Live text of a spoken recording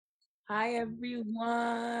Hi,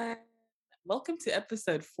 everyone. Welcome to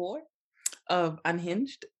episode 4 of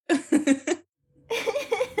Unhinged.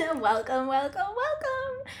 Welcome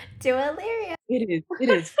to Illyria. It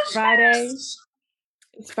is Friday.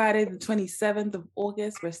 It's Friday, the 27th of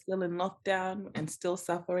August. We're still in lockdown and still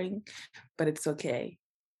suffering, but it's okay.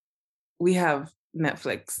 We have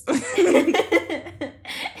Netflix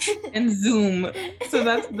and Zoom. So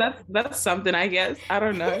that's something, I guess. I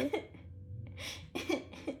don't know.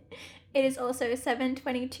 It is also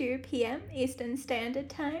 7:22 p.m. Eastern Standard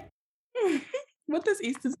Time. What does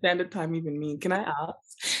Eastern Standard Time even mean? Can I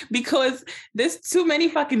ask? Because there's too many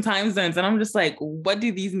fucking time zones, and I'm just like, what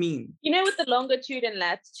do these mean? You know, with the longitude and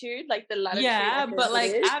latitude, like the latitude. Yeah, but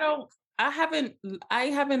like I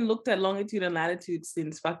haven't looked at longitude and latitude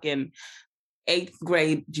since fucking 8th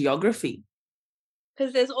grade geography.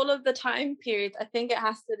 Because there's all of the time periods. I think it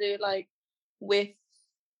has to do like with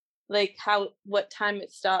like what time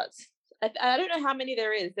it starts. I don't know how many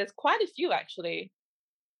there is. There's quite a few actually.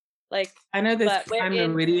 Like I know there's prime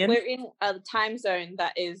meridian. We're in a time zone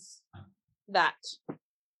that is that.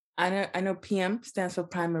 I know PM stands for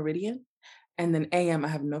prime meridian, and then AM I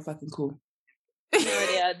have no fucking clue. No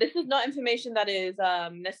idea. This is not information that is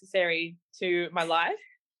necessary to my life.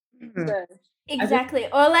 Mm-hmm. So. Exactly.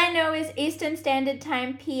 All I know is Eastern Standard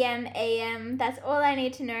Time, PM, AM. That's all I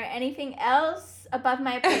need to know. Anything else above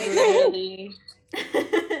my pay grade?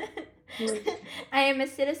 I am a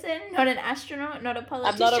citizen, not an astronaut, not a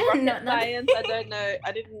politician. I'm not a rocket science. I don't know.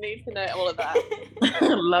 I didn't need to know all of that.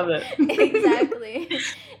 Love it. Exactly.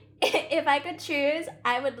 If I could choose,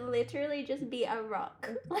 I would literally just be a rock.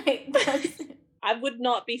 I would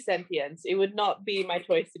not be sentient. It would not be my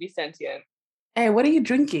choice to be sentient. Hey, what are you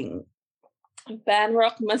drinking?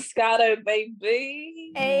 Banrock Moscato,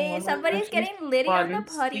 baby. Hey, somebody's getting litty on the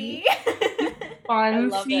potty.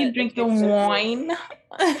 Fancy drinking wine.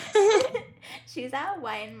 She's our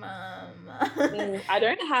wine mom. I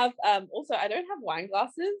don't have wine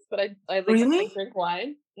glasses, but I really drink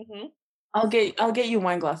wine. Mm-hmm. I'll get you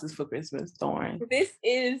wine glasses for Christmas. Don't worry. This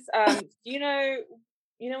is you know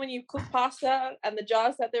when you cook pasta and the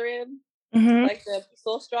jars that they're in, like the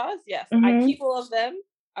sauce jars. Yes, I keep all of them.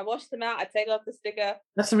 I wash them out. I take off the sticker.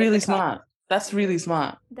 That's really smart. That's really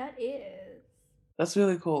smart. That is. That's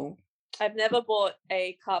really cool. I've never bought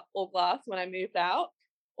a cup or glass when I moved out.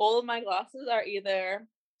 All of my glasses are either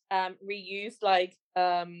reused, like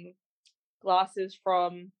glasses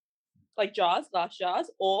from like glass jars,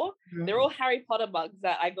 or they're all Harry Potter mugs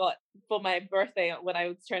that I got for my birthday when I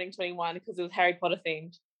was turning 21 because it was Harry Potter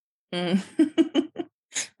themed.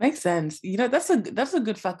 Makes sense. You know, that's a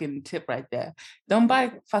good fucking tip right there. Don't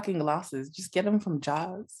buy fucking glasses. Just get them from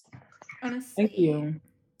jars. Honestly. Thank you.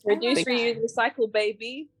 Reduce, reuse, recycle,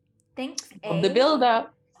 baby. Thanks. Of the build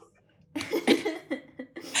up.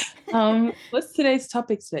 What's today's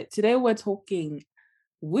topic today? Today we're talking,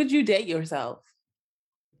 would you date yourself?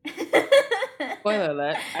 Spoiler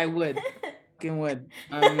alert, I would. Fucking would.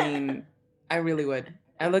 I mean, I really would.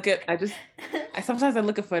 Sometimes I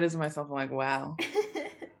look at photos of myself and I'm like, wow.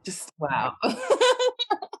 Just wow.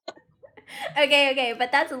 Okay,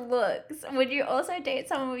 but that's looks. Would you also date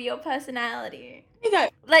someone with your personality?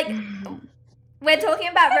 Like, we're talking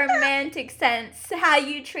about romantic sense, how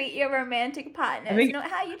you treat your romantic partners, not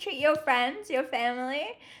how you treat your friends, your family,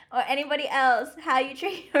 or anybody else, how you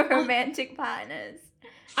treat your romantic partners.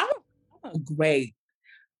 I'm a great,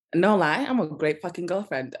 no lie, I'm a great fucking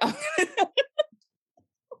girlfriend.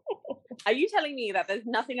 Are you telling me that there's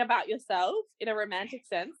nothing about yourself in a romantic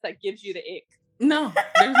sense that gives you the ick? No,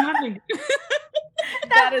 there's nothing.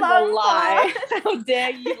 That is a lie. How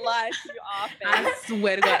dare you lie to your face? I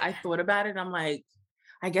swear to God, I thought about it. I'm like,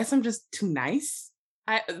 I guess I'm just too nice.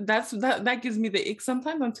 That gives me the ick.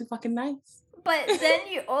 Sometimes I'm too fucking nice. But then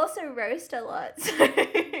you also roast a lot. So.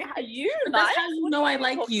 Are you nice? That's how you know I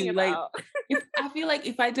like you. About? Like, I feel like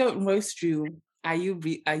if I don't roast you, are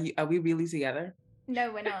we really together?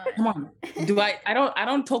 No, we're not. Come on. I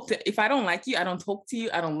don't talk to, if I don't like you, I don't talk to you,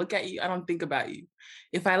 I don't look at you, I don't think about you.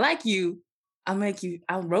 If I like you, I'll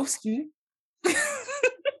roast you.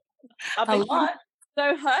 I'll be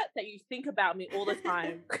so hurt that you think about me all the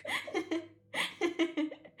time.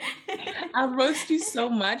 I'll roast you so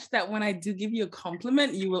much that when I do give you a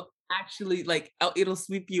compliment, you will actually it'll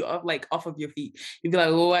sweep you off of your feet. You'll be like,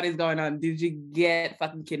 oh, what is going on? Did you get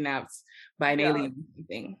fucking kidnapped by an alien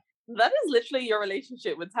thing? That is literally your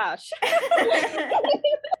relationship with Tash.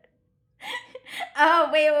 Oh,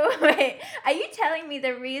 wait. Are you telling me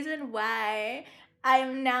the reason why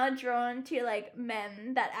I'm now drawn to like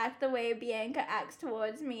men that act the way Bianca acts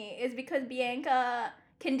towards me is because Bianca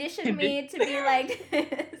conditioned me to be like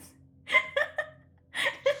this?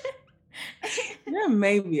 Yeah,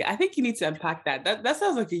 maybe. I think you need to unpack that. That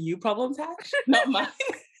sounds like a you problem, Tash, not mine.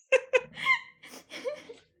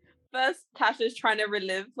 First, Tasha's trying to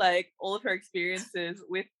relive like all of her experiences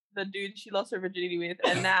with the dude she lost her virginity with,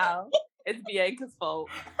 and now it's Bianca's fault.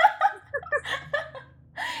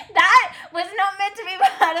 That was not meant to be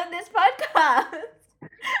part of this podcast.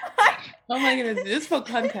 Oh my goodness, just for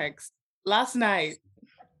context, last night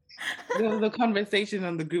there was a conversation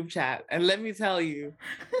on the group chat, and let me tell you,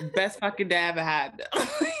 best fucking day I ever had.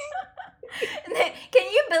 Can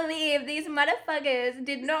you believe these motherfuckers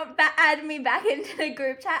did not add me back into the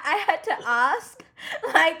group chat? I had to ask,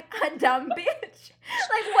 like a dumb bitch.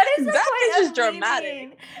 Like, what is the point is of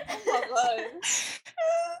dramatic. Oh my god.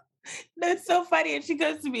 That's so funny. And she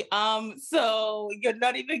goes to me, so you're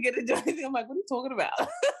not even gonna do anything. I'm like, what are you talking about?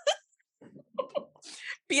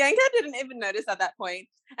 Bianca didn't even notice at that point.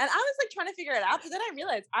 And I was like trying to figure it out, but then I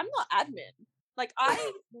realized I'm not admin. Like,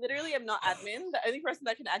 I literally am not admin. The only person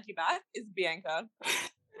that can add you back is Bianca.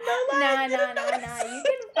 No. You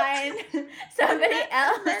can find somebody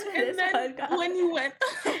else for this podcast. When you went,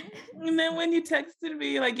 and then when you texted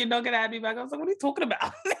me, like, you're not gonna add me back, I was like, what are you talking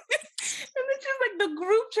about? And then she's like, the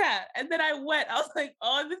group chat. And then I went, I was like,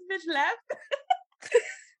 oh, this bitch left.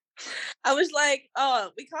 I was like,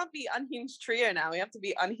 oh, we can't be Unhinged trio now. We have to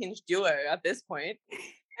be Unhinged duo at this point.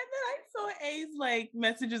 And then I saw A's like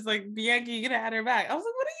messages like, Bianca, you're gonna add her back. I was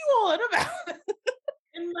like, what are you all on about?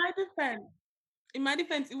 In my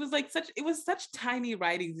defense, it was such tiny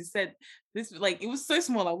writings. It said this, like, it was so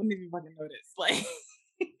small I wouldn't even fucking notice. Like,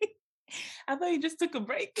 I thought you just took a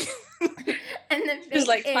break. And then it was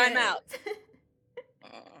like, time out.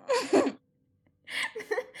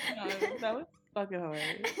 No, that was fucking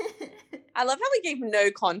hilarious. I love how we gave no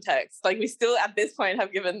context. Like, we still at this point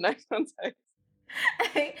have given no context.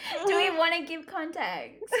 Do we want to give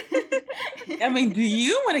context? I mean, do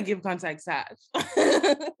you want to give context, Sash?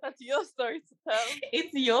 That's your story to tell.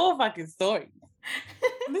 It's your fucking story.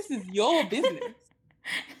 This is your business.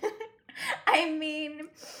 I mean,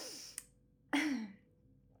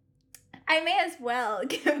 I may as well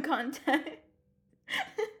give context.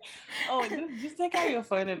 Oh, just take out your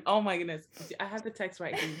phone and, oh my goodness, I have the text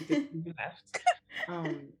right here because you left.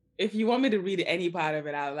 If you want me to read any part of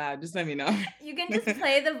it out loud, just let me know. You can just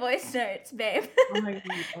play the voice notes, babe. Oh my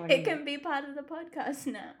God. It can be part of the podcast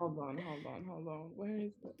now. Hold on. Where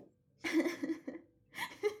is it?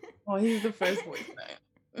 Oh, here's the first voice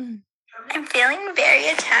note. I'm feeling very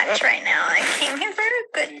attached right now. I came here for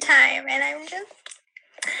a good time, and I'm just,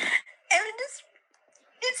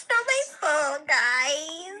 it's not my fault,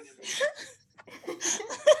 guys.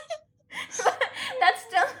 That's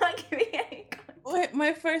still not giving any context. Wait,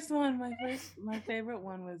 my favorite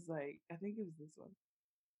one was like, I think it was this one.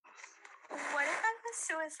 What if I was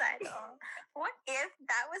suicidal? What if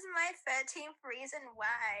that was my 13th reason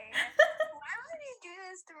why? Why would you do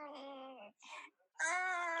this to me?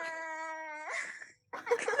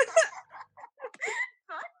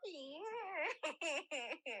 Fuck you.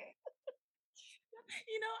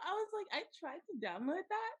 You know, I was like, I tried to download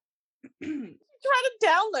that. You tried to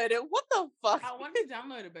download it? What the fuck? I wanted to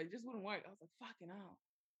download it, but it just wouldn't work. I was like, fucking hell.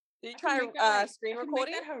 Did you try screen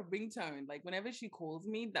recording? Make that her ringtone. Like, whenever she calls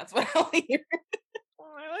me, that's what I'll hear.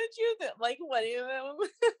 Why would you do like what you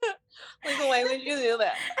like why would you do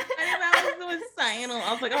that? I was suicidal.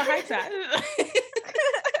 I was like, oh, hi, Tad.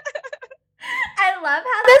 I love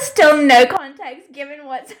how there's still no context given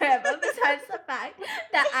whatsoever besides the fact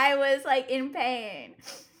that I was like in pain.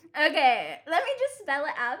 Okay, let me just spell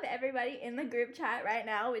it out for everybody in the group chat right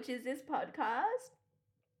now, which is this podcast.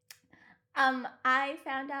 I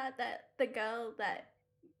found out that the girl that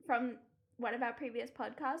from one of our previous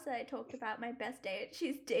podcasts that I talked about my best date,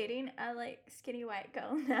 she's dating a like skinny white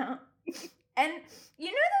girl now. And you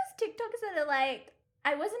know those TikToks that are like,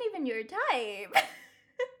 I wasn't even your type.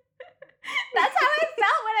 That's how I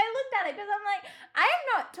felt when I looked at it, because I'm like, I am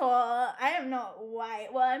not tall, I am not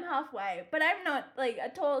white. Well, I'm half white, but I'm not like a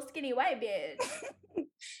tall, skinny white bitch.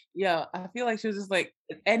 Yeah, I feel like she was just like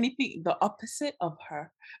anything, the opposite of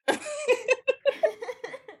her.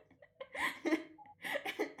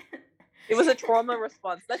 It was a trauma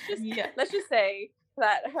response. Let's just say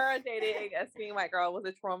that her dating a skinny white girl was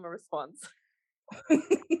a trauma response.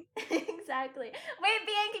 Exactly. Wait,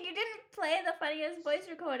 Bianca, you didn't play the funniest voice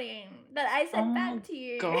recording that I sent back to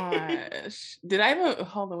you. Gosh. Did I ever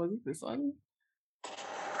hold on, was it this one?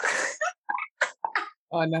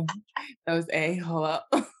 Oh no. That was A. Hold up.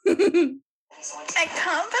 I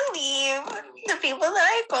can't believe the people that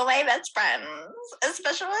I call my best friends,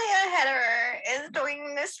 especially a hetero, is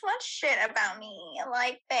doing this much shit about me.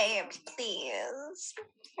 Like, babe, please.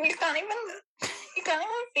 You can't even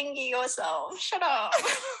finger yourself. Shut up.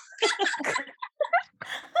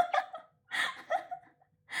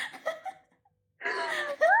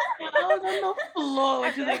 I was on the floor,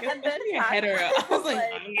 which is like, especially a hetero. I was like,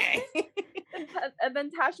 okay. And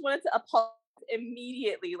then Tash wanted to apologize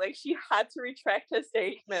immediately. Like, she had to retract her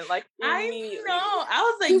statement. Like, immediately. I know. I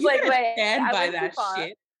was like, you better stand by that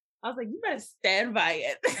shit. I was like, you better stand by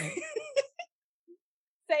it.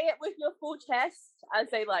 Say it with your full chest, as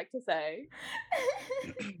they like to say.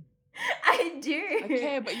 I do.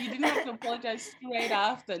 Okay, but you didn't have to apologize straight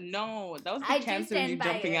after. No, that was the chance of you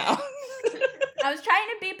jumping out. I was trying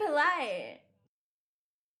to be polite.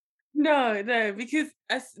 No, because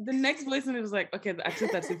the next voice and it was like, okay, I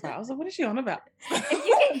took that too far. I was like, what is she on about? If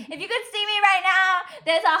you could see me right now,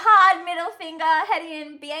 there's a hard middle finger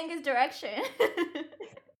heading in Bianca's direction.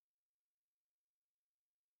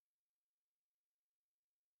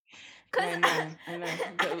 I know.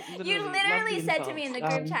 You literally said to me in the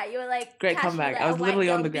group chat, you were like, great comeback. I was literally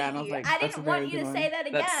on the ground. I was like, I didn't want you to say that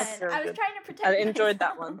again. I was trying to protect myself. I enjoyed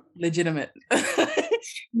that one. Legitimate.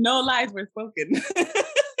 No lies were spoken.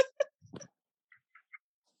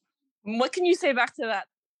 What can you say back to that?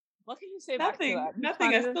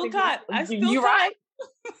 Nothing. I still can't. You're right.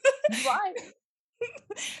 Right.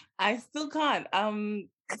 I still can't.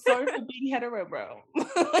 Sorry for being hetero, bro.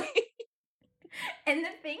 And the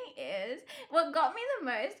thing is, what got me the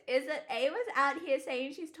most is that A was out here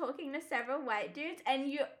saying she's talking to several white dudes, and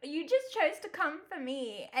you just chose to come for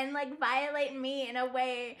me and like violate me in a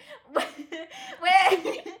way where to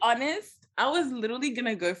be honest, I was literally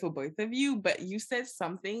gonna go for both of you, but you said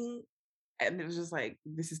something and it was just like,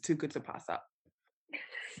 this is too good to pass up.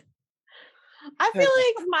 I feel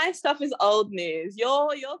like my stuff is old news. Your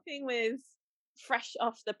thing was fresh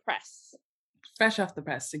off the press. Fresh off the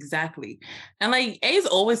press, exactly. And like A's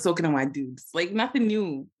always talking to my dudes. Like nothing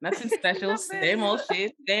new, nothing special, same old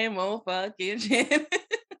shit, same old fucking shit.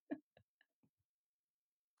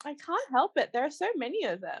 I can't help it. There are so many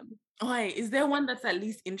of them. Wait, is there one that's at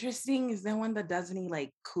least interesting? Is there one that does any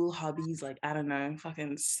like cool hobbies, like I don't know,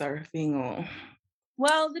 fucking surfing or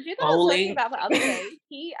well, the dude that I was talking about the other day,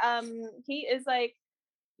 he is like,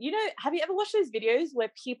 you know, have you ever watched those videos where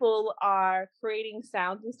people are creating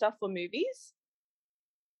sounds and stuff for movies?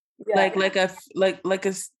 Yeah.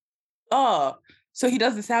 So he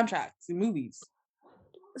does the soundtracks in movies.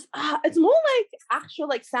 It's more like actual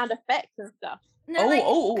like sound effects and stuff. No,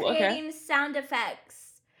 creating sound effects.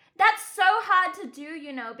 That's so hard to do,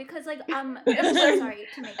 you know, because like I'm so sorry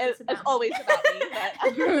to make this about it's always about me.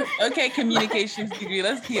 But okay, communications degree.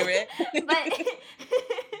 Let's hear it. But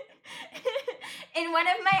in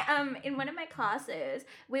one of my classes,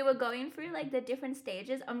 we were going through like the different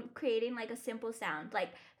stages of creating like a simple sound.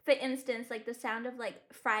 Like for instance, like the sound of like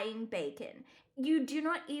frying bacon. You do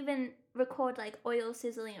not even record like oil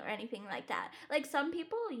sizzling or anything like that. Like some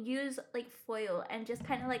people use like foil and just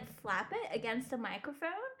kind of like flap it against the microphone,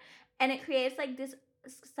 and it creates like this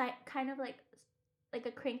kind of like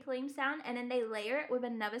a crinkling sound, and then they layer it with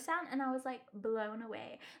another sound, and I was like blown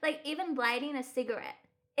away. Like even lighting a cigarette,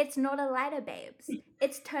 it's not a lighter, babes.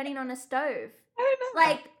 It's turning on a stove. I don't know.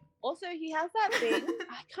 Like also he has that thing.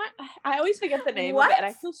 I always forget the name of it, and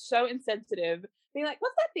I feel so insensitive. Being like,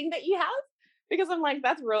 what's that thing that you have? Because I'm like,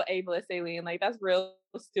 that's real ableist, Aileen. Like, that's real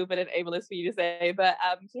stupid and ableist for you to say. But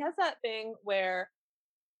he has that thing where,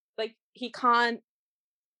 like, he can't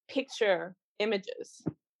picture images,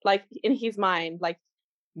 like, in his mind. Like,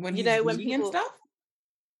 when you know, when people and stuff?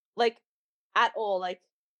 Like, at all. Like,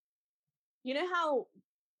 you know how,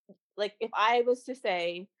 like, if I was to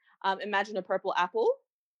say, imagine a purple apple,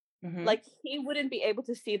 like, he wouldn't be able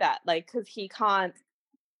to see that, like, because he can't,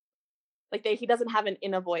 like, he doesn't have an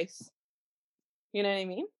inner voice. You know what I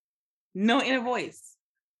mean? No inner voice.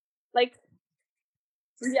 Like,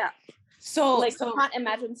 yeah. So like, he can't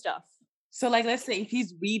imagine stuff. So, like, let's say if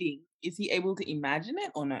he's reading, is he able to imagine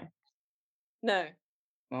it or no? No.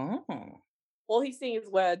 Oh. All he's seeing is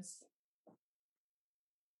words.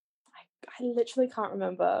 I literally can't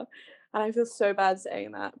remember. And I feel so bad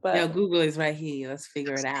saying that. But yeah, Google is right here. Let's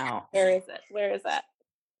figure it out. Where is it? Where is that?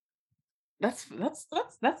 That's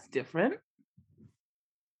different.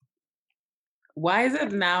 Why is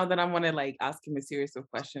it now that I want to like ask him a series of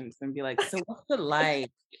questions and be like, so what's it like?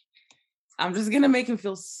 I'm just gonna make him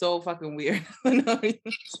feel so fucking weird.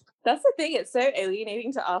 That's the thing, it's so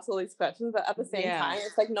alienating to ask all these questions, but at the same time,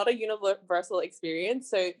 it's like not a universal experience.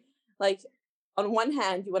 So like on one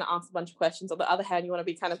hand you want to ask a bunch of questions, on the other hand you want to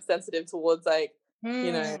be kind of sensitive towards like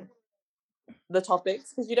you know the topics,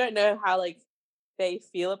 because you don't know how like they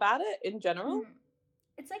feel about it in general.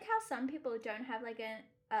 It's like how some people don't have like a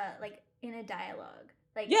like inner dialogue,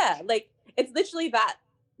 like yeah, like it's literally that,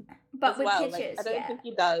 but with well. pictures. Like, I don't think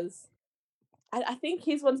he does. I think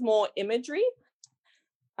his one's more imagery.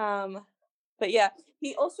 But yeah,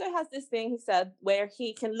 he also has this thing, he said, where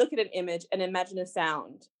he can look at an image and imagine a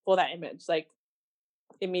sound for that image, like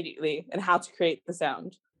immediately, and how to create the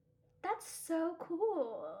sound. That's so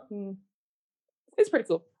cool. It's pretty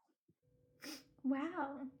cool.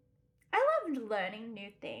 Wow. I love learning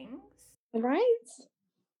new things. Right?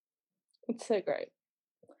 It's so great.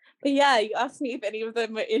 But yeah, you asked me if any of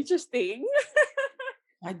them were interesting.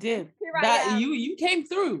 I did. Here that I am. You came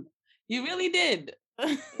through. You really did.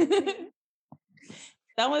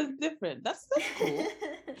 That was different. That's cool.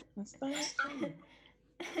 That's cool.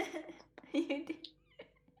 You did.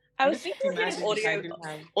 I was thinking of getting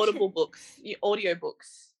audio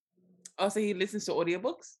books. Oh, so he listens to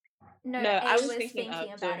audiobooks? No, I was thinking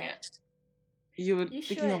about it. You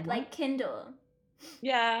should, of like Kindle.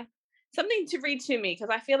 Yeah. Something to read to me,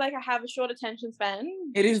 because I feel like I have a short attention span.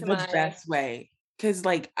 It is the best way. Because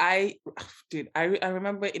like I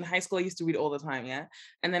remember in high school I used to read all the time, yeah?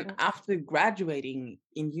 And then after graduating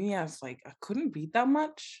in uni, I was like, I couldn't read that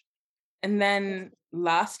much. And then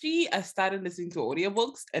last year I started listening to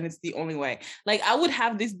audiobooks, and it's the only way. Like I would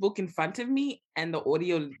have this book in front of me and the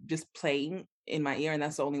audio just playing in my ear, and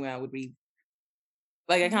that's the only way I would read.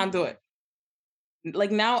 Like I can't do it.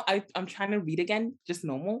 Like now I'm trying to read again, just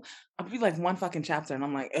normal. I'll read like one fucking chapter and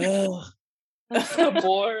I'm like, ugh. I'm so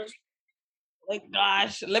bored. Like,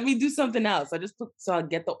 gosh, let me do something else. So I'll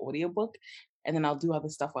get the audiobook and then I'll do other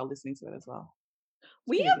stuff while listening to it as well.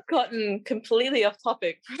 We have gotten completely off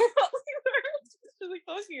topic from what we were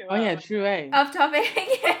talking about. Oh yeah, true, eh? Off topic.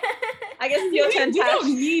 I guess your turn.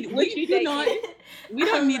 We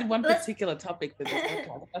don't need one particular topic for this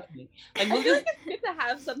podcast. Like we'll just get to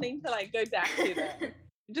have something to like go back to there.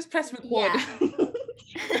 Just press record.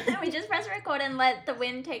 Yeah. We just press record and let the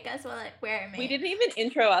wind take us where it may. We didn't even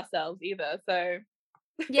intro ourselves either, so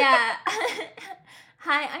yeah.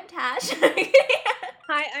 Hi, I'm Tash.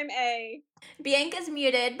 Hi, I'm A. Bianca's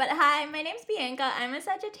muted, but hi, my name's Bianca. I'm a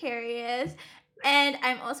Sagittarius, and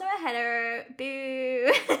I'm also a hetero.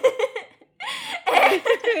 Boo.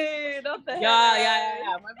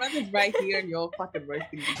 Yeah. My brother's right here, and you're fucking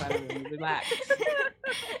roasting in front of him. Relax.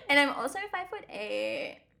 And I'm also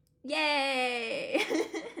 5'8". Yay!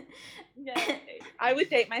 Yay! I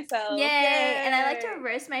would date myself. Yay! And I like to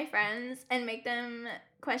roast my friends and make them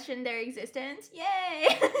question their existence.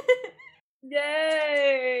 Yay!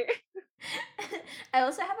 Yay! I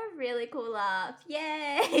also have a really cool laugh.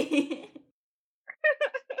 Yay!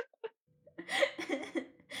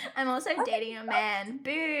 I'm also dating a man.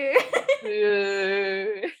 Boo!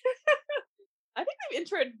 Boo! I think I've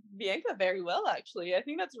introed Bianca very well, actually. I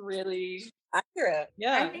think that's really accurate.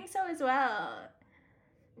 Yeah. I think so as well.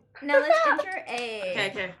 Now let's intro A.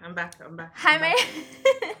 Okay. I'm back. Hi,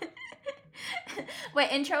 we're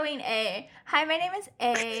introing A. Hi, my name is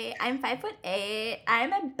A. I'm 5'8".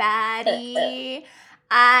 I'm a baddie.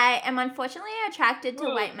 I am unfortunately attracted to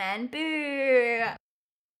white men. Boo!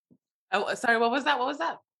 Oh, sorry. What was that?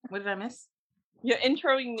 What did I miss? You're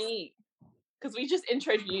introing me. Because we just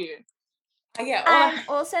introed you. I'm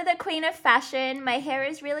also the queen of fashion. My hair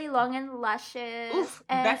is really long and luscious. Oof,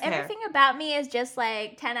 and everything about me is just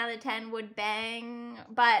like 10 out of 10 would bang.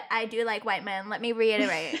 But I do like white men. Let me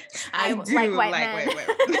reiterate. I do like white men.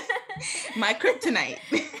 My kryptonite.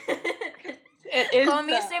 It is. Call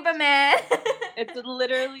me Superman. It's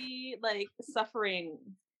literally like suffering.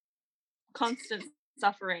 Constant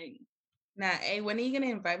suffering. Nah, hey, when are you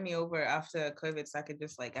gonna invite me over after COVID so I could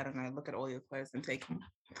just like, I don't know, look at all your clothes and take them?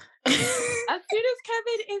 As soon as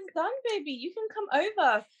COVID is done, baby, you can come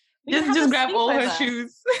over. Just grab all her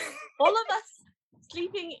shoes. All of us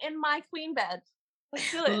sleeping in my queen bed. Let's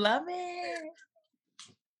do it. Love it.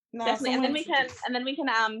 No, definitely. And then we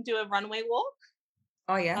can do a runway walk.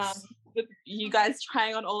 Oh yes. With you guys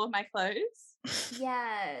trying on all of my clothes.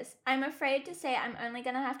 Yes. I'm afraid to say I'm only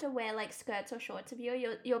gonna have to wear like skirts or shorts of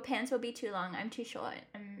you. Your pants will be too long. I'm too short.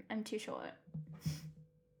 I'm too short.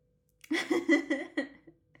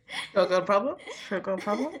 Girl problem? Fuck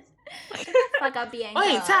up, Bianca.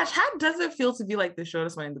 Wait, Tash, how does it feel to be like the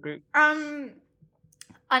shortest one in the group?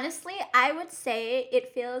 Honestly, I would say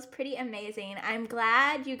it feels pretty amazing. I'm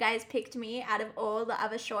glad you guys picked me out of all the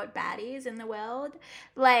other short baddies in the world.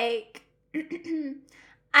 Like,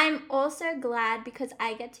 I'm also glad because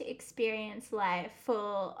I get to experience life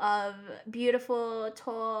full of beautiful,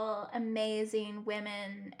 tall, amazing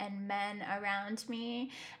women and men around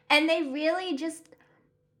me. And they really just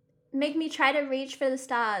make me try to reach for the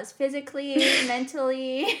stars physically,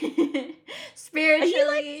 mentally, spiritually. Are you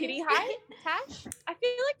like titty height, Tash? I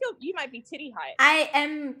feel like you might be titty height. I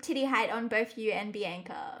am titty height on both you and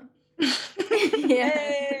Bianca. Yeah.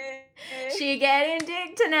 Hey. She getting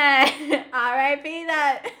dick tonight. R.I.P.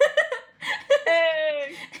 that.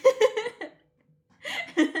 Hey.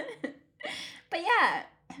 But yeah,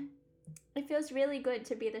 it feels really good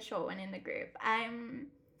to be the short one in the group. I'm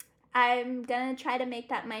gonna try to make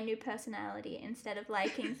that my new personality instead of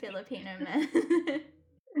liking Filipino men.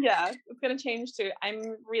 Yeah, it's gonna change too.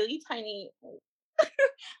 I'm really tiny.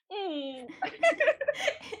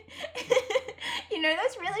 You know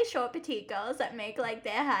those really short petite girls that make like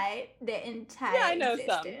their height their entire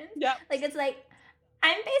existence? Yeah. Like it's like,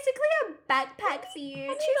 I'm basically a backpack for you.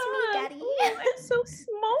 Choose me, daddy. Oh, I'm so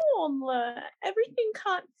small. Everything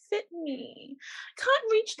can't fit me.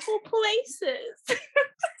 Can't reach tall places.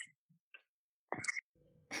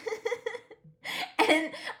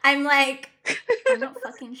 And I'm like, I'm not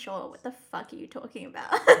fucking sure. What the fuck are you talking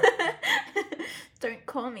about? Don't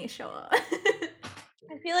call me short.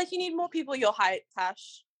 I feel like you need more people your height,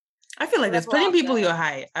 Tash. I feel like there's plenty of people your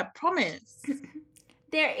height. I promise.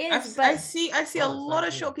 There is, I see a lot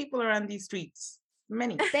of short people around these streets.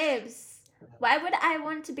 Many. Babes, why would I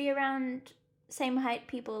want to be around same height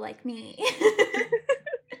people like me?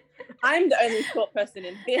 I'm the only short person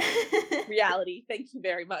in this reality. Thank you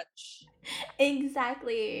very much.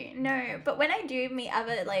 Exactly. No, but when I do meet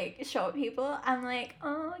other like short people, I'm like,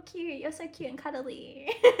 oh, cute. You're so cute and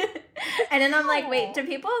cuddly. And then I'm like, wait, do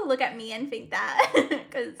people look at me and think that?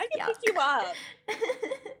 Because I can pick you up.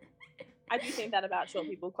 I do think that about short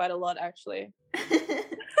people quite a lot, actually.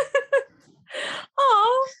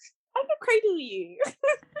 Oh, I could cradle you.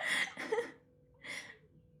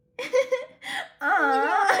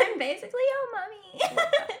 I'm basically your mommy.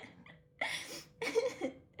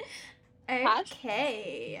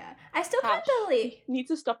 Okay. I still can't believe. You need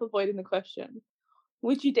to stop avoiding the question.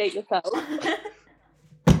 Would you date yourself?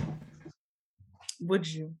 Would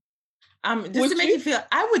you? To make you feel,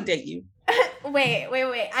 I would date you. Wait.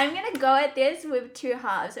 I'm gonna go at this with two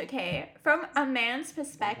halves, okay? From a man's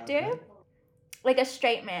perspective, like a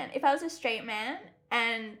straight man. If I was a straight man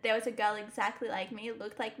and there was a girl exactly like me,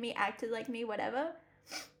 looked like me, acted like me, whatever,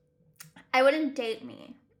 I wouldn't date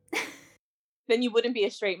me. Then you wouldn't be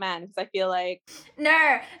a straight man, because I feel like...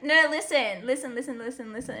 No, listen.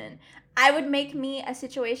 I would make me a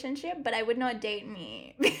situationship, but I would not date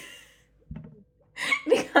me.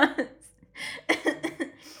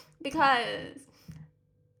 because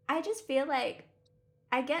I just feel like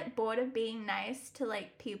I get bored of being nice to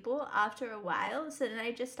like people after a while, so then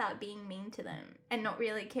I just start being mean to them and not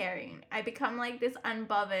really caring. I become like this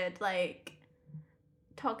unbothered, like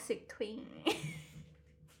toxic queen.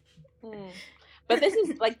 But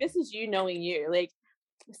this is you knowing you. Like,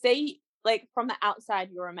 say, like from the outside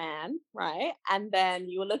you're a man, right? And then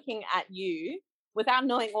you're looking at you without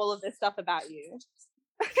knowing all of this stuff about you.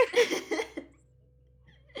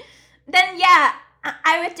 Then yeah,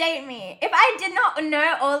 I would date me. If I did not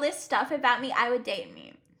know all this stuff about me, I would date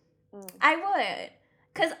me. I would.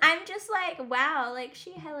 Cause I'm just like, wow, like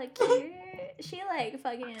she hella cute. She like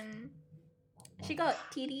fucking, she got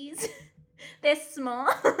titties. They're small.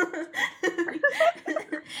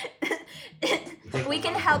 We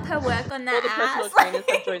can help her work on that ass. All the personal trainers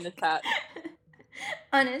have joined the chat.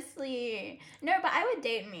 Honestly, no, but I would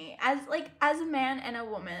date me as a man and a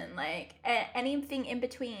woman, like anything in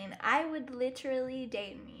between. I would literally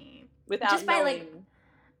date me without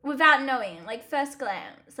knowing, like first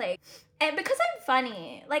glance, like, and because I'm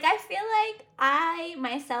funny, like I feel like I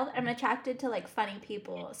myself am attracted to like funny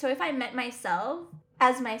people. So if I met myself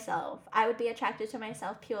as myself, I would be attracted to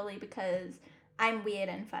myself purely because I'm weird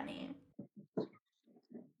and funny.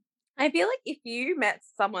 I feel like if you met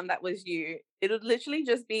someone that was you, it would literally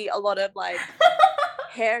just be a lot of like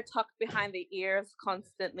hair tucked behind the ears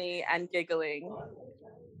constantly and giggling.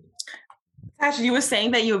 Actually, you were saying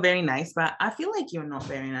that you were very nice, but I feel like you're not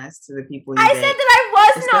very nice to the people you I date. said that I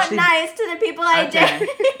was not nice to the people I date.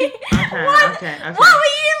 Okay. What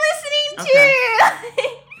were you listening to?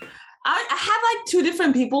 I had like two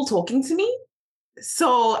different people talking to me.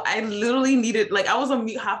 So I literally needed, like, I was on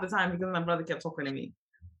mute half the time because my brother kept talking to me.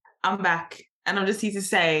 I'm back. And I'm just here to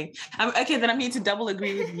say, I'm here to double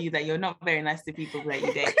agree with you that you're not very nice to people that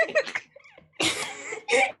you date.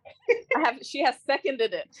 She has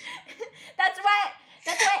seconded it. That's why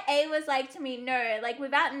That's why A was like to me, no, like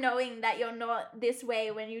without knowing that you're not this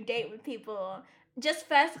way when you date with people, just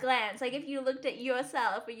first glance, like if you looked at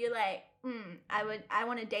yourself and you're like, I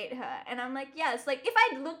want to date her, and I'm like, yes, like if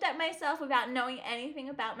I looked at myself without knowing anything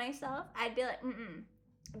about myself, I'd be like,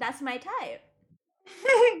 that's my type.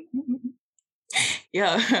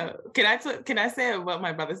 Yeah, can I say what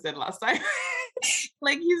my brother said last time?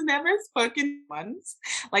 Like he's never spoken once.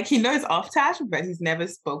 Like he knows of Tash, but he's never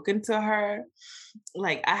spoken to her.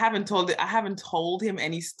 Like I haven't told him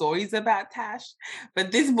any stories about Tash,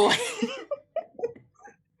 but this boy.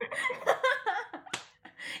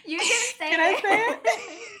 You can say Can I say it?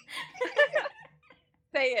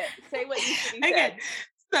 Say it. Say what you should be Okay.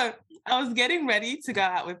 So I was getting ready to go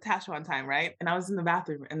out with Tash one time, right? And I was in the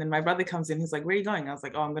bathroom, and then my brother comes in. He's like, "Where are you going?" I was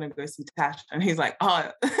like, "Oh, I'm gonna go see Tash." And he's like, "Oh,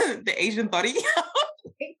 the Asian thotty."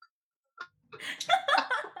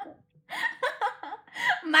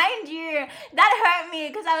 Mind you, that hurt me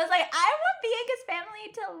because I was like, I want Bianca's family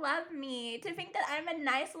to love me, to think that I'm a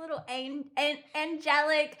nice little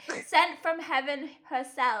angelic sent from heaven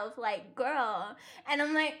herself, like girl. And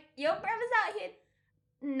I'm like, your brother's out here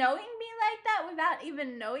knowing me like that without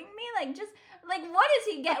even knowing me, like just like what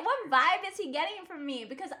vibe is he getting from me?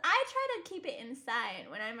 Because I try to keep it inside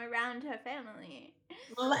when I'm around her family.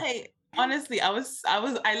 Like honestly, I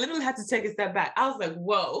literally had to take a step back. I was like,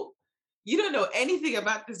 whoa, you don't know anything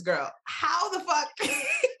about this girl. How the fuck?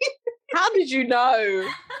 How did you know?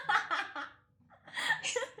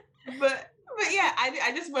 but yeah,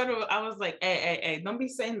 I just went over, I was like, hey, don't be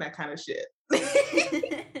saying that kind of shit.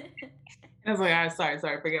 I was like, all right,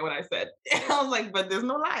 sorry, forget what I said. And I was like, but there's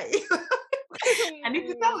no lie. I need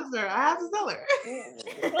to tell her. I have to tell her.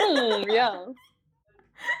 Yeah.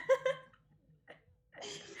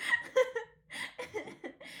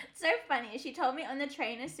 So funny. She told me on the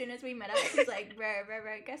train as soon as we met up, she's like, bro,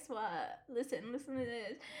 guess what? Listen to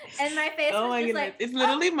this. And my face was just like... It's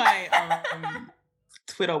literally my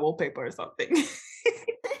Twitter wallpaper or something. Yeah.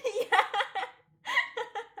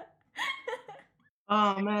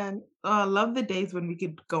 Oh man, I love the days when we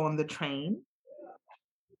could go on the train.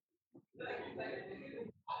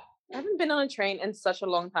 I haven't been on a train in such a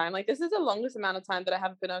long time. Like this is the longest amount of time that I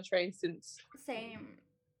haven't been on a train since. Same.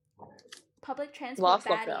 Public transport Last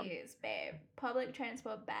baddies, lockdown. babe. Public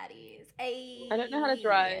transport baddies. I don't know how to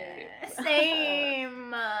drive.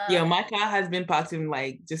 Same. Yeah, my car has been parked in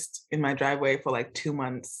just in my driveway for like 2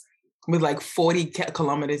 months with like 40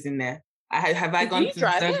 kilometers in there. Do you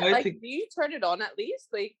drive it? Like, do you turn it on at least?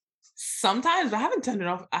 Like sometimes, but I haven't turned it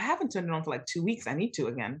off. I haven't turned it on for like 2 weeks. I need to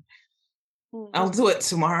again. I'll do it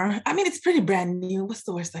tomorrow. I mean, it's pretty brand new. What's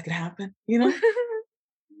the worst that could happen? You know?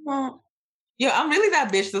 Well, yeah, I'm really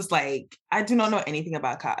that bitch that's like, I do not know anything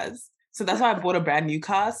about cars. So that's why I bought a brand new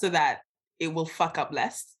car so that it will fuck up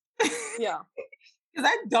less. Yeah. Because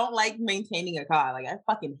I don't like maintaining a car. Like, I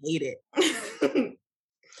fucking hate it.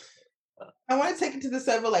 I want to take it to the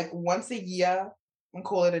server like once a year and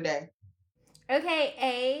call it a day. Okay,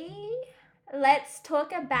 A. Let's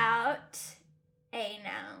talk about A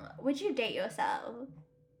now. Would you date yourself?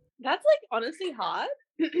 That's like honestly hard.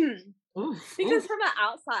 Because from the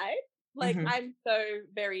outside, like I'm so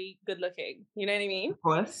very good looking. You know what I mean? Of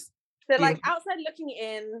course. So like outside looking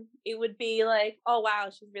in, it would be like, oh wow,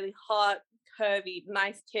 she's really hot, curvy,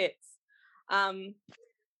 nice tits.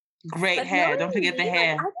 Great hair. Don't forget the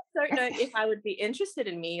hair. Like, I just don't know if I would be interested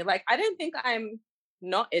in me. Like I don't think I'm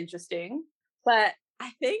not interesting, but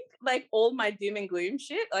I think like all my doom and gloom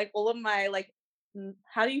shit, like all of my like,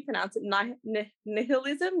 how do you pronounce it?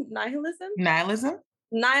 Nihilism.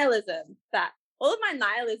 That all of my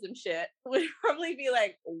nihilism shit would probably be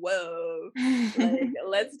like, whoa, like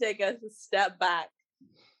let's take a step back.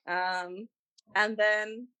 And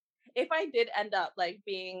then if I did end up like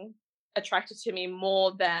being attracted to me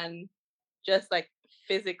more than just like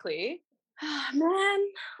physically, man,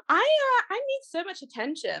 I need so much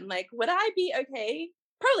attention. Like, would I be okay?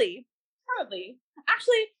 Probably.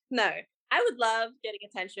 Actually, no. I would love getting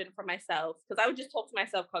attention from myself because I would just talk to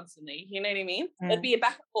myself constantly. You know what I mean? It'd be a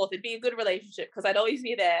back and forth. It'd be a good relationship because I'd always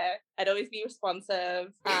be there. I'd always be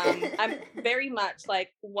responsive. I'm very much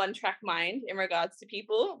like one-track mind in regards to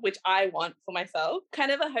people, which I want for myself.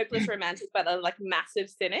 Kind of a hopeless romantic, but a like massive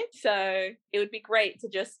cynic. So it would be great to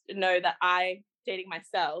just know that I, dating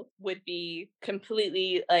myself, would be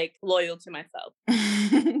completely like loyal to myself.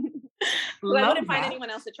 I wouldn't find anyone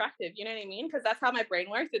else attractive, you know what I mean? Because that's how my brain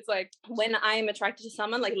works. It's like when I'm attracted to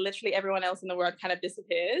someone, like literally everyone else in the world kind of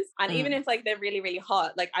disappears. And even if like they're really, really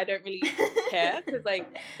hot, like I don't really care, because like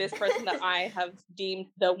this person that I have deemed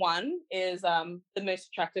the one is the most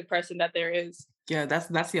attractive person that there is. Yeah,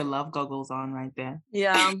 that's your love goggles on right there.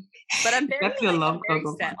 Yeah, but I'm very, that's your love I'm very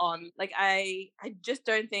goggles set on. Like I just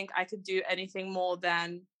don't think I could do anything more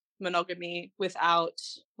than monogamy without,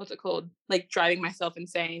 what's it called, like driving myself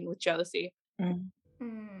insane with jealousy.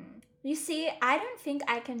 You see, I don't think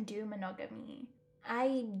I can do monogamy.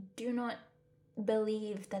 I do not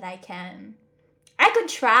believe that I can. I could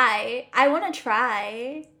try. I want to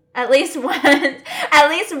try at least once. At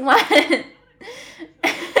least once.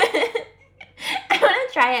 I want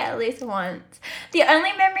to try it at least once. The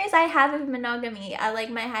only memories I have of monogamy are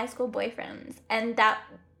like my high school boyfriends, and that,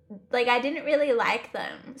 like, I didn't really like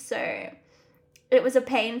them, so it was a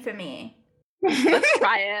pain for me. Let's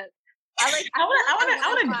try it. I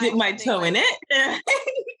want to dip my toe in it.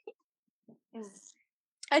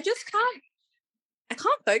 I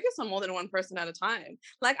can't focus on more than one person at a time.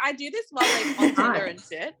 Like I do this while like on Tinder and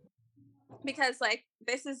shit, because like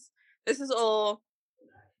this is all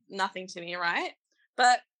nothing to me, right?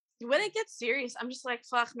 But when it gets serious, I'm just like,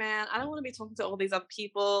 fuck, man, I don't want to be talking to all these other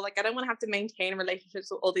people. Like I don't want to have to maintain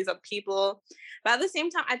relationships with all these other people. But at the same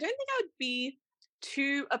time, I don't think I would be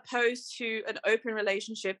too opposed to an open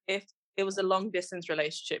relationship if it was a long distance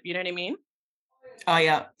relationship. You know what I mean? Oh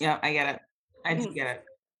yeah, I get it. I do get it.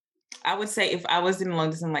 I would say if I was in a long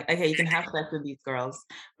distance, I'm like, okay, you can have sex with these girls,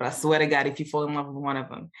 but I swear to God, if you fall in love with one of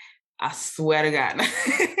them, I swear to God.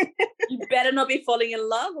 You better not be falling in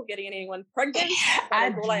love or getting anyone pregnant. I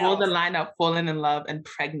draw the line of falling in love and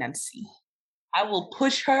pregnancy. I will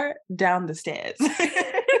push her down the stairs.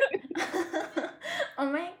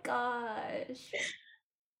 Oh my gosh.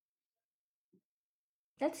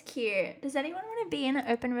 That's cute. Does anyone want to be in an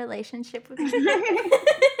open relationship with me?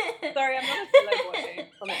 Sorry, I'm not a fellow boy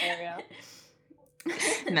from the area.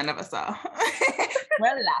 None of us are.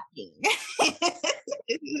 We're laughing.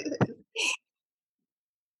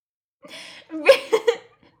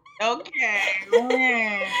 Okay.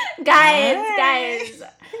 Guys,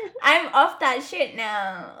 I'm off that shit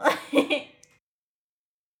now.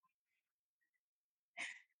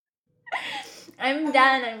 I'm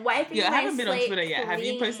done. I'm wiping my slate. I haven't been on Twitter yet. Clean. Have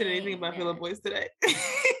you posted anything about Philip Boys today?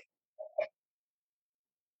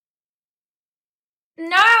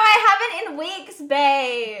 No, I haven't in weeks,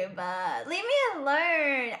 babe. Leave me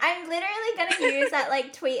alone. I'm literally gonna use that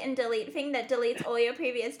like tweet and delete thing that deletes all your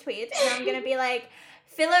previous tweets, and I'm gonna be like,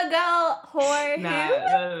 Philo girl, whore, who?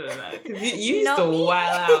 No. Because you used to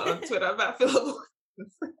wild out on Twitter about Philip Boys.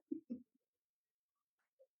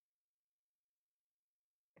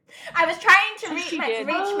 I was trying to reach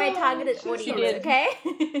my targeted audience, okay?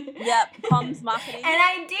 Yep, comms marketing. And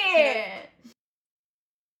I did.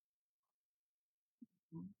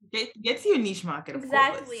 Get to your niche market, of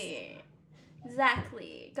course.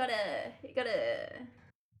 Exactly. Gotta.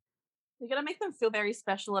 You gotta make them feel very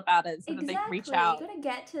special about it so that they reach out. You gotta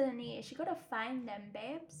get to the niche. You gotta find them,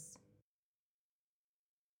 babes.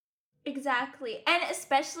 Exactly. And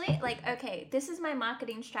especially, like, okay, this is my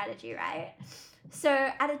marketing strategy, right? So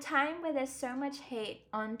at a time where there's so much hate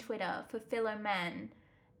on Twitter for philo men,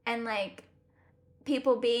 and like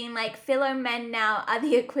people being like, philo men now are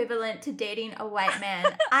the equivalent to dating a white man,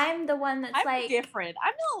 I'm the one that's I'm different.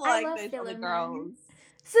 I'm not like those other girls.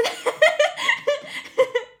 So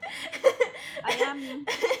I am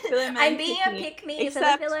philo men. I'm being a pick-me for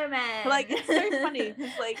the philo men. Like, it's so funny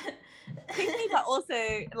because like pick-me, but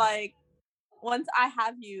also like once I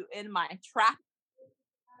have you in my trap,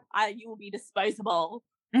 you will be disposable.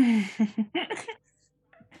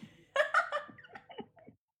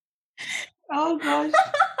 Oh gosh.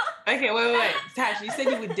 Okay, wait. Tash, you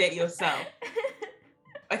said you would date yourself.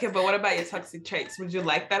 Okay, but what about your toxic traits? Would you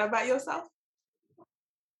like that about yourself?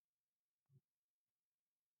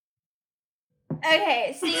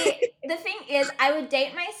 Okay, see, the thing is, I would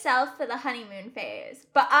date myself for the honeymoon phase,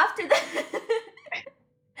 but after that,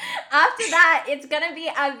 it's gonna be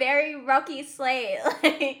a very rocky slate.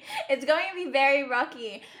 Like, it's going to be very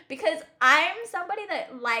because I'm somebody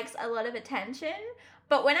that likes a lot of attention.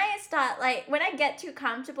 But when I get too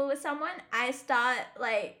comfortable with someone, I start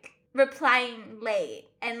like replying late,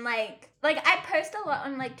 and like I post a lot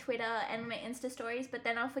on like Twitter and my Insta stories, but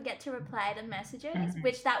then I'll forget to reply to messages,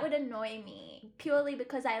 which that would annoy me purely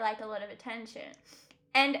because I like a lot of attention.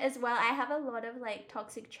 And as well, I have a lot of like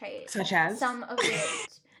toxic traits, such as some of which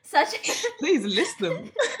please list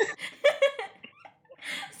them.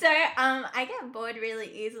 So I get bored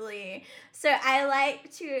really easily. So I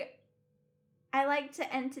like to I like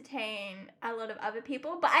to entertain a lot of other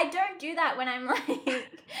people, but I don't do that when I'm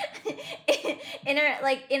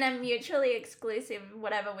like in a mutually exclusive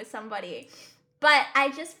whatever with somebody. But I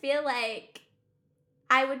just feel like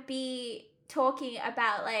I would be talking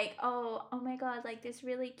about like, oh my god, like this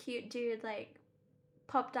really cute dude like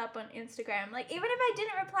popped up on Instagram. Like even if I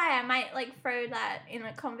didn't reply, I might like throw that in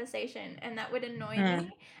a conversation, and that would annoy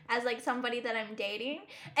me as like somebody that I'm dating.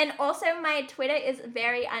 And also my Twitter is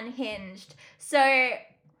very unhinged. So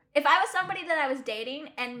if I was somebody that I was dating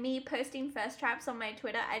and me posting thirst traps on my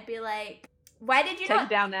Twitter, I'd be like, why did you take it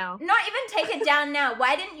down now? Not even take it down now.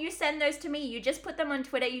 Why didn't you send those to me? You just put them on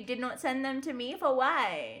Twitter. You did not send them to me. For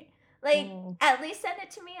why? Like at least send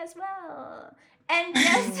it to me as well. And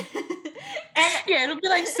just yeah, it'll be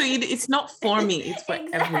like, so it's not for me, it's for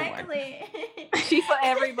everyone. She's for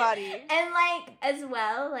everybody. And like as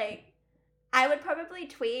well, like I would probably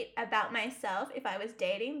tweet about myself if I was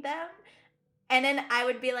dating them, and then I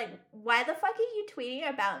would be like, why the fuck are you tweeting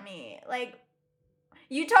about me? Like,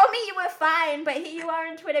 you told me you were fine, but here you are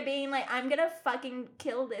on Twitter being like, I'm gonna fucking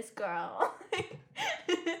kill this girl.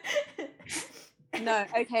 No,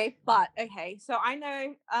 okay, so I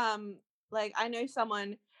know I know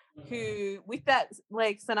someone who, with that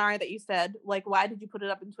like scenario that you said, like, why did you put it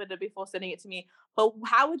up on Twitter before sending it to me? But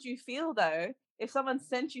how would you feel though if someone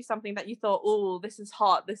sent you something that you thought, oh, this is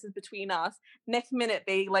hot, this is between us, next minute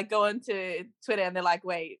they like go into Twitter and they're like,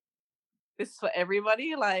 wait, this is for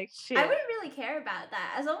everybody? Like, shit. I wouldn't really care about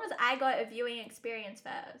that as long as I got a viewing experience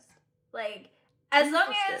first. Like, as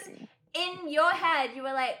long as in your head you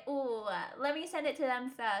were like, ooh, let me send it to them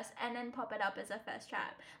first and then pop it up as a first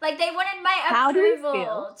trap. Like, they wanted my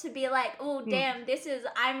approval to be like, ooh, damn,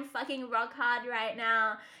 I'm fucking rock hard right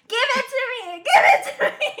now. Give it to me! Give it to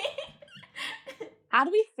me! How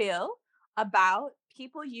do we feel about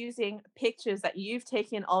people using pictures that you've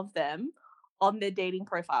taken of them on their dating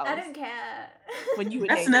profiles? I don't care. When you were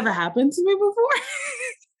That's dating. never happened to me before.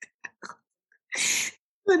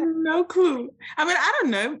 No clue. I mean, I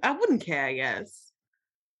don't know. I wouldn't care, I guess.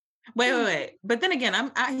 Wait. But then again,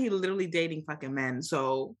 I'm out here literally dating fucking men,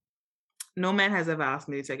 so no man has ever asked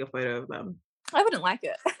me to take a photo of them. I wouldn't like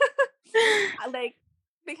it.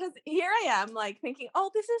 Because here I am, like, thinking,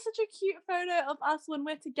 oh, this is such a cute photo of us when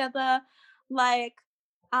we're together. Like,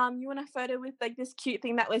 you want a photo with like this cute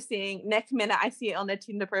thing that we're seeing. Next minute I see it on their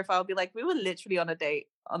Tinder profile, I'll be like, we were literally on a date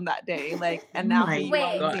on that day. Like, and now you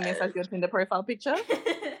are using this as your Tinder profile picture.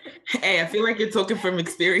 Hey, I feel like you're talking from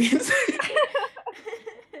experience.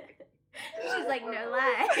 She's like, no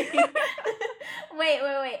lie.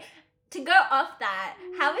 Wait. To go off that,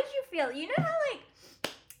 how would you feel? You know how like,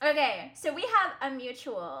 okay, so we have a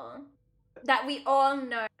mutual that we all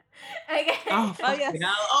know. Okay. Oh yes.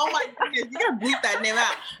 Oh my goodness, you gotta bleep that name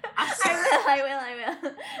out. I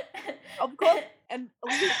will. Of course, and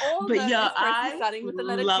we all know this person starting with the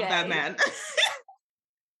letter love J. that man.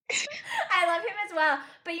 I love him as well.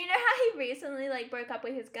 But you know how he recently like broke up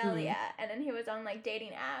with his girl, yeah, and then he was on like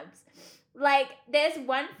dating apps. Like, there's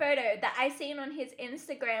one photo that I seen on his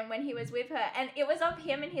Instagram when he was with her, and it was of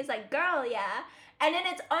him and his like girl, yeah. And then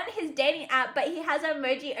it's on his dating app, but he has an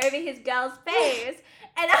emoji over his girl's face.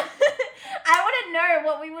 And I want to know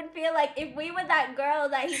what we would feel like if we were that girl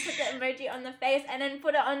that he put the emoji on the face and then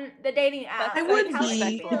put it on the dating app. I would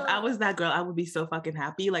be, if I was that girl, I would be so fucking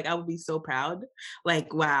happy. Like, I would be so proud.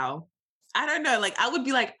 Like, wow. I don't know. Like, I would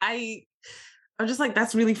be like, I'm just like,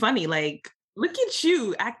 that's really funny. Like, look at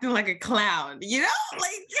you acting like a clown, you know?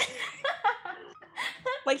 Like...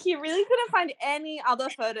 Like, he really couldn't find any other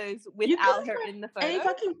photos without her in the photo. Any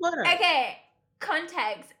fucking photo. Okay,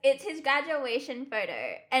 context. It's his graduation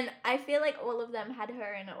photo, and I feel like all of them had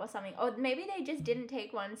her in it or something. Or maybe they just didn't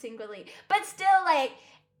take one singly. But still, like,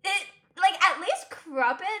 at least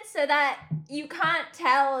crop it so that you can't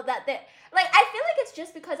tell that they... Like, I feel like it's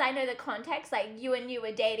just because I know the context, like, you and you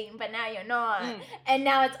were dating, but now you're not. And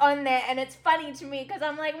now it's on there, and it's funny to me, because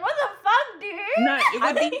I'm like, what the fuck, dude? No,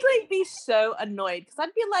 I'd be so annoyed, because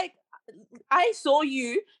I'd be like, I saw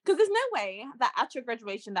you, because there's no way that at your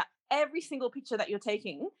graduation that every single picture that you're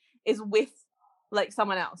taking is with, like,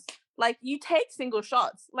 someone else. Like, you take single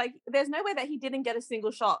shots. Like, there's no way that he didn't get a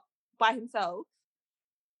single shot by himself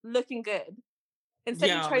looking good. Instead,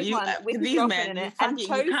 you chose one with his girlfriend in it and chose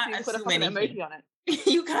to put a fucking emoji on it.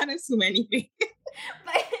 You can't assume anything.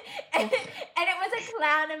 And it was a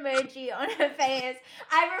clown emoji on her face.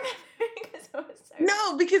 I remember because it was so...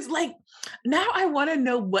 No, because like now I want to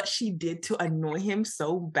know what she did to annoy him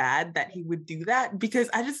so bad that he would do that. Because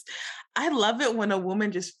I love it when a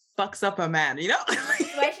woman just fucks up a man, you know?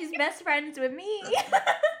 That's why she's best friends with me.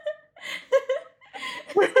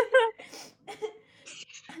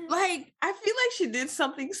 Like, I feel like she did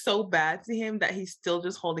something so bad to him that he's still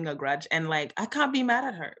just holding a grudge, and like, I can't be mad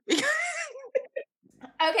at her.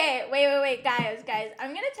 Okay, wait, guys.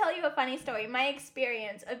 I'm gonna tell you a funny story. My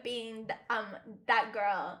experience of being that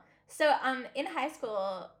girl. So in high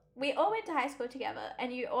school, we all went to high school together,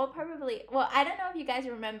 and you all probably, well, I don't know if you guys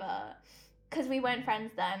remember, because we weren't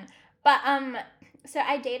friends then. But so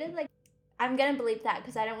I dated like, I'm gonna bleep that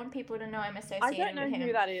because I don't want people to know I'm associated with him. I don't know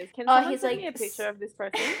who that is. Can someone send me a picture of this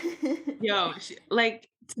person? Yo, like,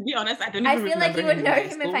 to be honest, I don't even remember. I feel like you would know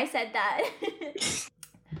him if I said that.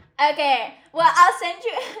 Okay, well, I'll send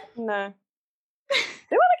you. No.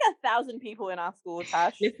 There were like 1,000 people in our school,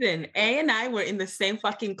 Tash. Listen, A and I were in the same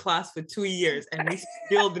fucking class for 2 years, and we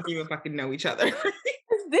still didn't even fucking know each other. This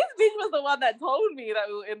bitch was the one that told me that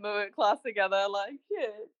we were in the class together. Like,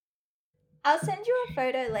 shit. I'll send you a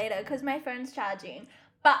photo later because my phone's charging.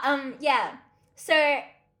 But yeah. So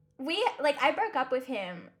I broke up with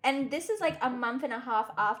him, and this is like a month and a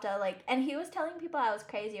half after, like, and he was telling people I was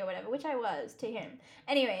crazy or whatever, which I was to him.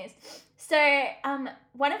 Anyways, so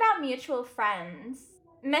one of our mutual friends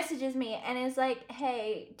messages me and is like,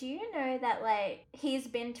 hey, do you know that like he's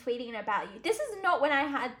been tweeting about you? This is not when I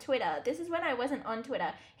had Twitter. This is when I wasn't on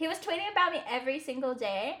Twitter. He was tweeting about me every single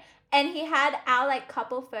day, and he had our like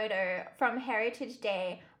couple photo from Heritage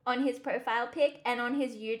Day on his profile pic and on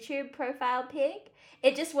his YouTube profile pic.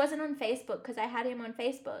 It just wasn't on Facebook because I had him on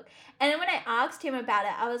Facebook. And then when I asked him about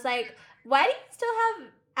it, I was like, why do you still have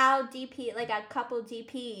our DP, like our couple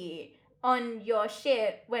DP on your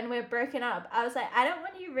shit when we're broken up? I was like, I don't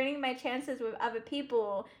want you ruining my chances with other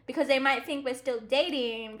people because they might think we're still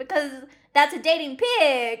dating because that's a dating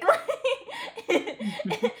pic.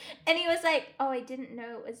 And he was like, oh, I didn't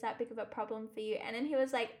know it was that big of a problem for you. And then he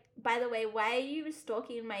was like, by the way, why are you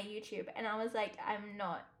stalking my YouTube? And I was like, I'm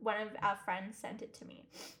not. One of our friends sent it to me.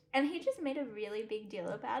 And he just made a really big deal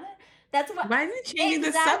about it. That's what. Why is he changing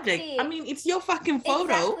the subject? I mean, it's your fucking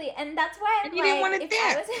photo. Exactly, and that's why I'm you didn't want it if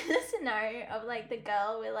there. I was in the scenario of like the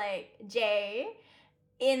girl with like Jay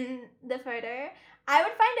in the photo, I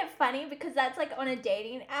would find it funny because that's like on a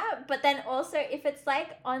dating app. But then also if it's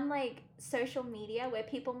like on like social media where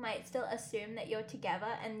people might still assume that you're together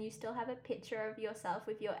and you still have a picture of yourself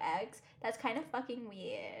with your ex, that's kind of fucking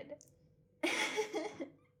weird.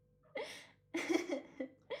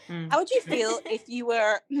 How would you feel if you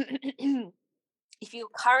were if you're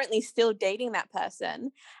currently still dating that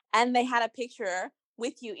person and they had a picture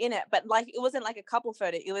with you in it, but like it wasn't like a couple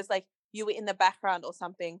photo, it was like you were in the background or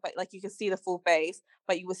something, but like you could see the full face,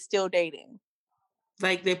 but you were still dating?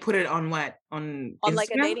 Like they put it on what? On Instagram? Like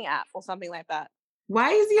a dating app or something like that. Why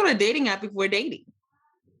is he on a dating app if we're dating?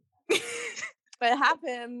 But it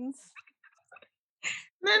happens.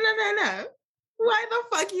 No. Why the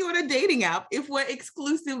fuck are you on a dating app if we're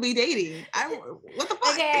exclusively dating? What the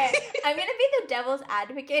fuck? Okay, I'm gonna be the devil's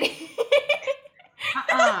advocate.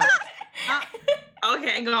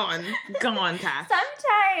 Okay, go on, Tash.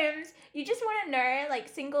 Sometimes you just want to know, like,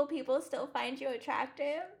 single people still find you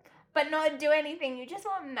attractive, but not do anything. You just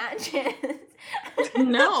want matches.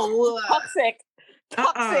 No. Toxic.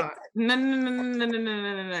 No.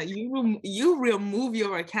 You remove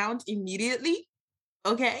your account immediately,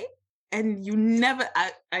 okay? And you never.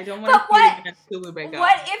 I don't want to feel it until we break up.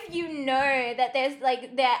 What if you know that there's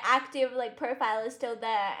like their active like profile is still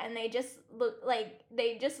there and they just look like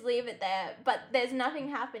they just leave it there, but there's nothing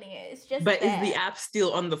happening. It's just. But there. Is the app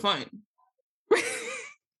still on the phone?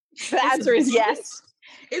 The answer is yes.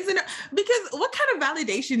 Isn't it? Because what kind of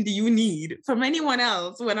validation do you need from anyone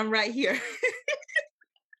else when I'm right here?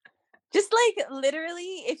 Just like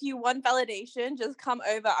literally, if you want validation, just come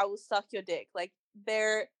over. I will suck your dick. Like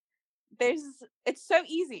it's so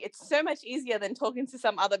easy. It's so much easier than talking to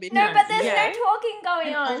some other bitch. No, but there's no talking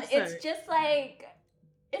going on. Also, it's just like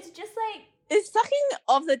is sucking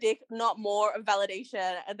of the dick not more of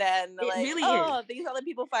validation than like really is. These other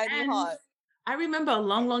people find me hot. I remember a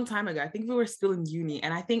long time ago, I think we were still in uni,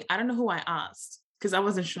 and I don't know who I asked because I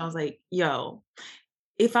wasn't sure. I was like, yo,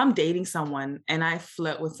 if I'm dating someone and I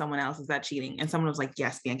flirt with someone else, is that cheating? And someone was like,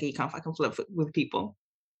 yes, Bianca, you can't fucking flirt with people.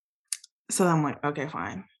 So I'm like, okay,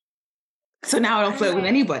 fine. So now I don't flirt with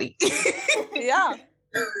anybody. Yeah.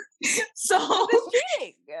 So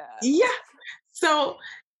cheating. Yeah. So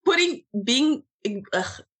being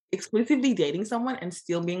exclusively dating someone and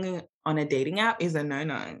still being on a dating app is a no.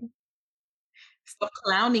 Stop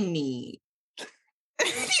clowning me.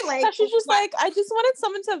 Like, she's just like, I just wanted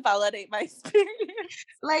someone to validate my experience.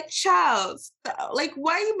 Like, Charles, like,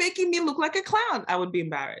 why are you making me look like a clown? I would be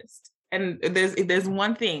embarrassed. And if there's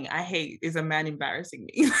one thing I hate is a man embarrassing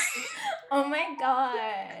me. Oh my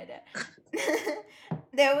god.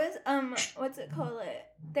 There was what's it called?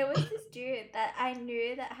 There was this dude that I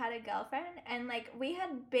knew that had a girlfriend, and like we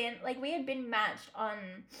had been matched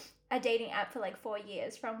on a dating app for like 4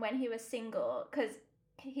 years from when he was single, because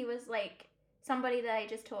he was like somebody that I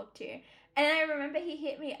just talked to. And I remember he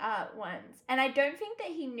hit me up once, and I don't think that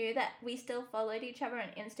he knew that we still followed each other on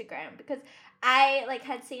Instagram, because I like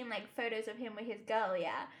had seen like photos of him with his girl,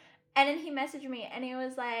 yeah. And then he messaged me and he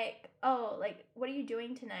was like, "Oh, like, what are you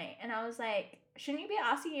doing tonight?" And I was like, "Shouldn't you be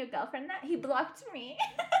asking your girlfriend that?" He blocked me.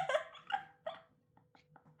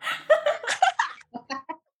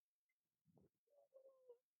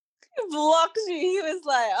 He blocked you. He was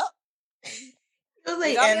like, "Oh." He was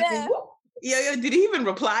like, and yo, did he even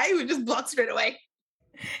reply? He would just block straight away.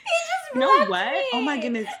 He just blocked you know what? me. Oh my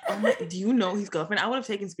goodness. Do you know his girlfriend? I would have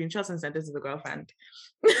taken screenshots and sent it to the girlfriend.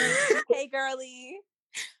 Hey, girly.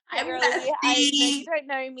 Hey, girly. I know you don't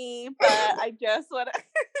know me, but I just want to.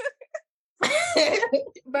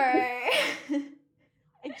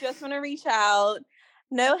 I just want to reach out.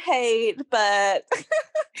 No hate, but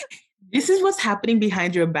this is what's happening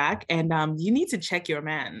behind your back, and you need to check your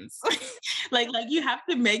mans. like you have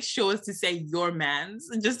to make sure to say your mans,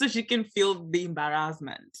 just so she can feel the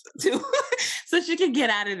embarrassment too, so she can get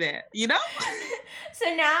out of there, you know. So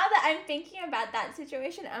now that I'm thinking about that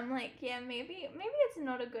situation, I'm like, yeah, maybe it's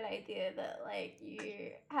not a good idea that like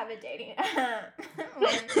you have a dating app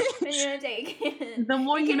when you're dating. The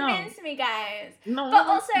more you know. Convince me, guys. No, but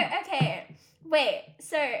also, okay, wait.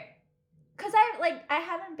 So, cause I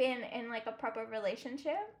haven't been in like a proper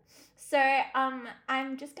relationship, so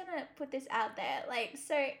I'm just gonna put this out there. Like,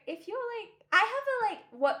 so if you're like, I have a like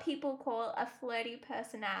what people call a flirty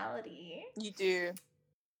personality. You do.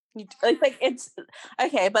 Like it's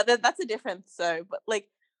okay, but that's a difference. So, but like,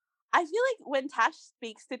 I feel like when Tash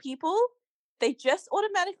speaks to people, they just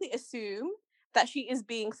automatically assume that she is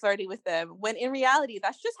being flirty with them, when in reality,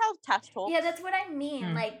 that's just how Tash talks. Yeah, that's what I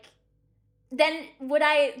mean. Like, then would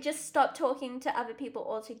I just stop talking to other people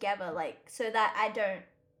altogether, like, so that I don't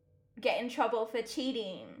get in trouble for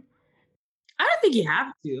cheating? I don't think you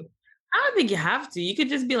have to. You could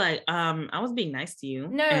just be like, I was being nice to you.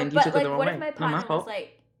 No, and you but took like, it the wrong what way. if my partner Not my was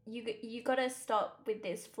like, you gotta stop with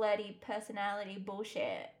this flirty personality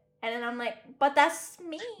bullshit, and then I'm like, but that's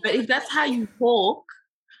me. But if that's how you talk,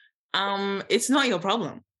 it's not your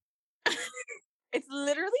problem. It's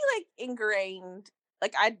literally like ingrained.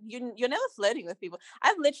 Like you're never flirting with people.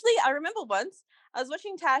 I remember once I was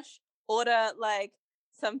watching Tash order like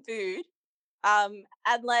some food, and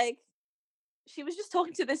like she was just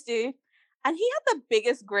talking to this dude, and he had the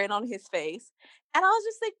biggest grin on his face, and I was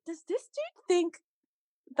just like, does this dude think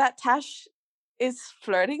that Tash is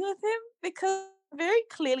flirting with him? Because very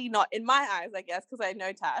clearly not, in my eyes, I guess, because I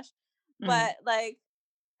know Tash. But like,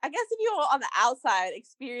 I guess if you were on the outside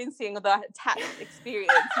experiencing the Tash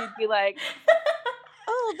experience, you'd be like,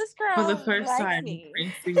 oh, this girl for the first likes time me.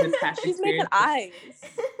 experiencing the Tash She's making eyes.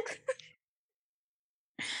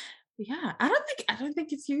 Yeah, I don't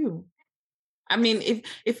think it's you. I mean,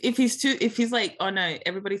 if he's like, oh no,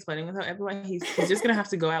 everybody's flirting with her, everyone, he's just gonna have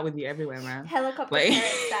to go out with you everywhere, man. Helicopter parent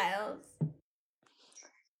styles.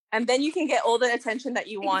 And then you can get all the attention that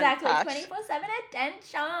you want. Exactly, 24/7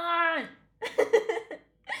 attention.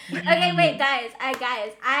 Okay, wait, guys.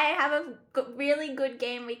 I have a really good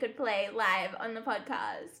game we could play live on the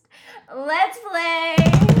podcast. Let's play.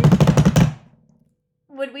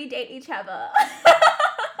 Would we date each other?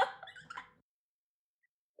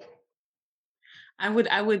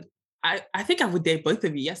 I think I would date both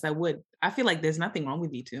of you. Yes, I would. I feel like there's nothing wrong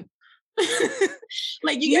with you two.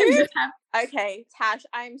 Like you guys just have. Okay, Tash,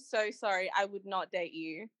 I'm so sorry. I would not date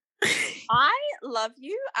you. I love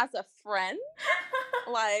you as a friend,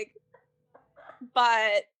 like,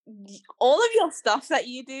 but all of your stuff that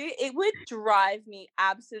you do, it would drive me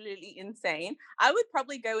absolutely insane. I would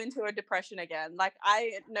probably go into a depression again. Like,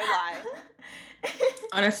 no lie.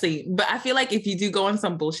 Honestly, but I feel like if you do go on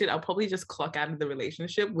some bullshit, I'll probably just clock out of the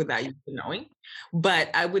relationship without you knowing. But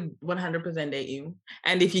I would 100% date you.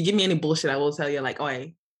 And if you give me any bullshit, I will tell you like, oh,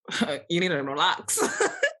 you need to relax. I don't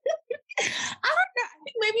know. I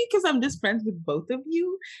think maybe because I'm just friends with both of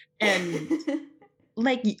you, and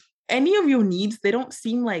like any of your needs, they don't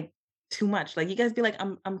seem like too much. Like you guys be like,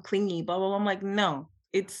 I'm clingy, blah blah blah. I'm like, no,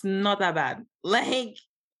 it's not that bad. Like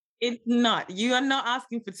it's not. You are not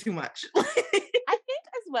asking for too much. I think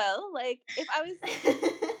as well, like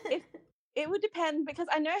if it would depend, because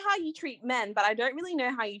I know how you treat men, but I don't really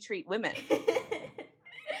know how you treat women.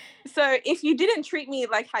 So if you didn't treat me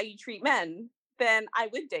like how you treat men, then I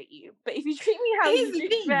would date you. But if you treat me how you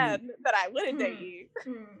treat men, then I wouldn't date you.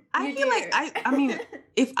 I feel like I mean,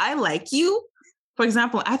 if I like you, for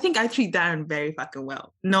example, I think I treat Darren very fucking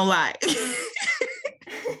well. No lie.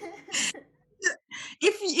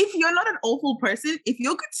 If you're not an awful person, if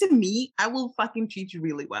you're good to me, I will fucking treat you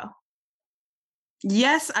really well.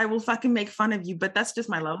 Yes, I will fucking make fun of you, but that's just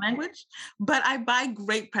my love language. But I buy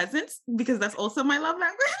great presents because that's also my love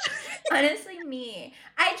language. Honestly, me.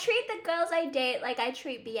 I treat the girls I date like I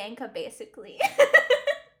treat Bianca, basically.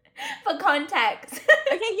 For context.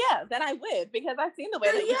 Okay, yeah, then I would, because I've seen the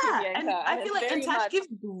way that you treat Bianca. And I feel like Tash gives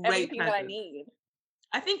great everything presents. that I need.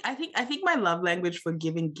 I think my love language for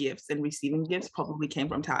giving gifts and receiving gifts probably came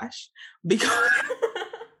from Tash, because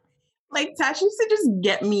like Tash used to just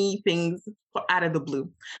get me things out of the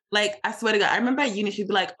blue. Like I swear to God, I remember at uni she'd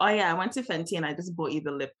be like, "Oh yeah, I went to Fenty and I just bought you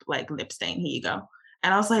the lip stain. Here you go."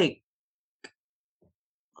 And I was like,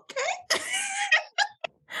 "Okay."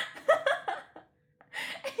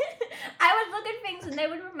 I would look at things and they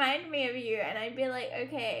would remind me of you, and I'd be like,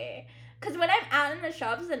 okay. Because when I'm out in the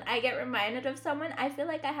shops and I get reminded of someone, I feel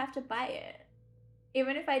like I have to buy it.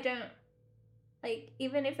 Even if I don't, like,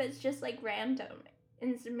 even if it's just, like, random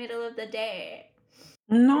in the middle of the day.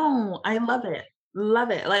 No, I love it.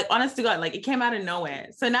 Love it. Like, honest to God, like, it came out of nowhere.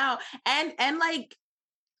 So now, and like,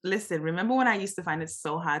 listen, remember when I used to find it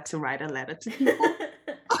so hard to write a letter to people?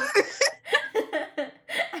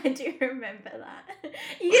 I do remember that.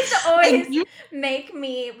 You used to always make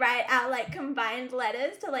me write out like combined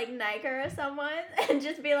letters to like Nika or someone and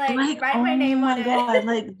just be like write my name on it.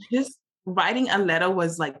 Like just writing a letter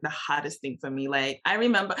was like the hardest thing for me. Like I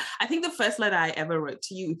remember, I think the first letter I ever wrote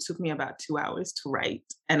to you, it took me about 2 hours to write,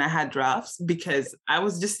 and I had drafts because I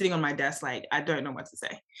was just sitting on my desk like, I don't know what to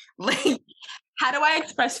say. Like, how do I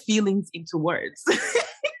express feelings into words?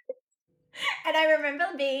 And I remember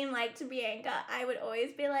being like to Bianca, I would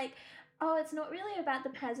always be like, oh, it's not really about the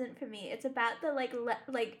present for me. It's about the like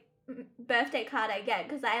birthday card I get,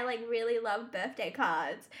 because I like really love birthday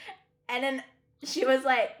cards. And then she was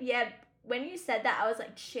like, yeah, when you said that, I was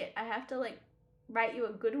like, shit, I have to like write you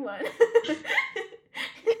a good one.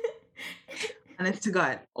 And it's to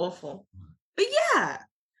God, awful. But yeah,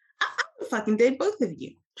 I would fucking date both of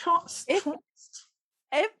you. Trust.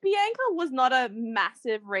 If Bianca was not a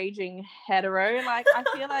massive raging hetero, like I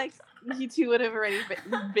feel like you two would have already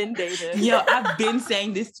been dated. Yo, I've been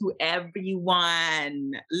saying this to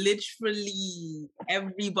everyone, literally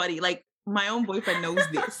everybody. Like my own boyfriend knows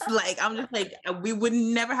this. Like I'm just like, we would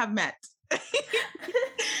never have met.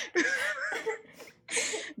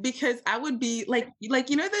 Because I would be like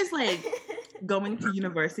you know, there's like going to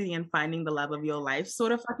university and finding the love of your life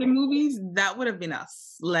sort of fucking movies. That would have been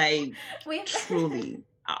us. Like truly,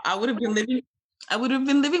 I would have been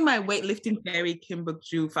living my weightlifting fairy Kim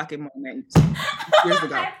Bok-joo fucking moment years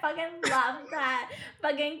ago. I fucking love that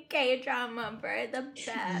fucking K-drama, bro. The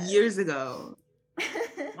best. Years ago.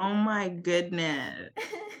 Oh my goodness.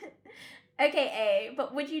 Okay, A,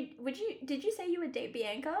 but did you say you would date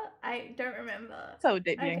Bianca? I don't remember. So I would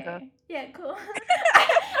date Bianca. Okay. Yeah, cool.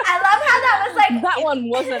 I love how that was like... That one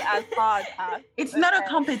wasn't as hard as... It's not a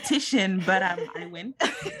competition, but I win.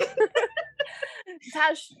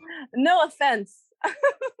 Tash, no offense.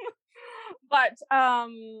 But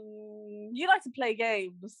you like to play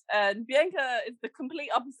games, and Bianca is the complete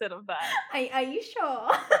opposite of that. Are you sure?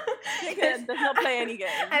 Bianca does not play any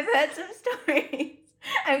games. I've heard some stories.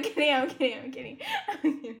 I'm kidding.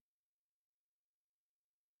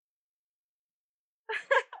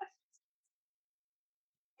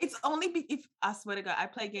 It's only if I swear to God, I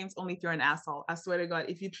play games only if you're an asshole. I swear to God,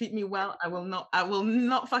 if you treat me well, I will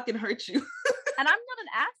not fucking hurt you. And I'm not an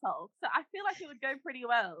asshole, so I feel like it would go pretty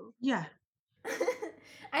well. Yeah.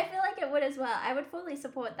 I feel like it would as well. I would fully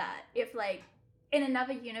support that if like in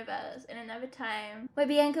another universe, in another time, where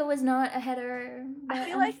Bianca was not a hetero. I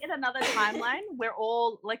feel like in another timeline, we're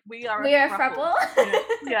all like we are a throuple.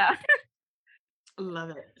 Yeah. Love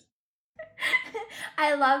it.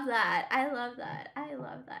 I love that.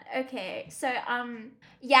 Okay, so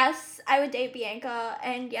yes, I would date Bianca,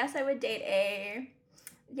 and yes, I would date A.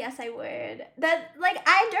 Yes, I would. That like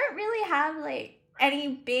I don't really have like any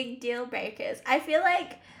big deal breakers. I feel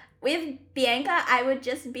like with Bianca, I would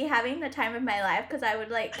just be having the time of my life, because I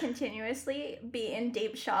would like continuously be in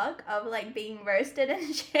deep shock of like being roasted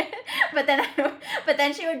and shit. But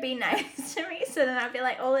then she would be nice to me, so then I'd be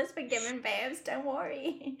like, "All is forgiven, babes. Don't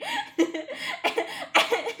worry."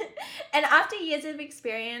 And after years of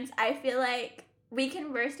experience, I feel like we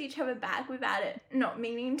can roast each other back without it not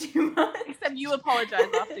meaning too much. Except you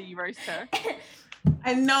apologize after you roast her.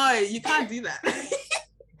 I know, you can't do that.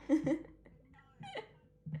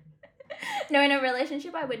 No, in a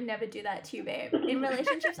relationship, I would never do that to you, babe. In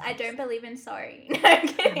relationships, I don't believe in sorry. No, I'm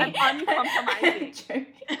kidding. I'm uncompromising.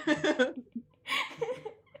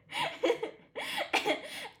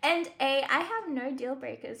 And I have no deal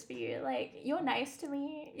breakers for you. Like, you're nice to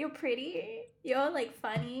me. You're pretty. You're like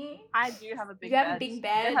funny. I do have a big You bed. have a big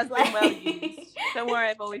bed. It has been well used. Don't worry,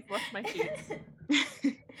 I've always washed my sheets.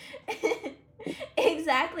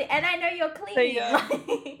 Exactly, and I know you're clean. There you go.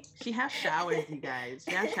 She has showers, you guys.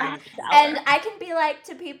 She has showers. And I can be like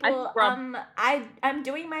to people, I'm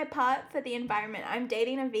doing my part for the environment. I'm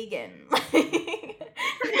dating a vegan.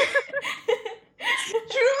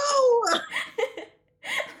 True.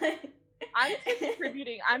 I'm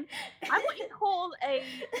contributing. I'm what you call a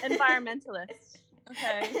environmentalist.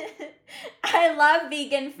 Okay. I love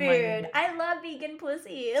vegan food. I love vegan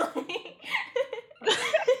pussy.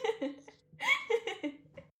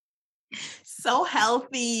 So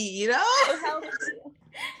healthy, you know? So healthy.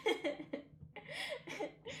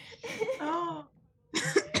 Oh.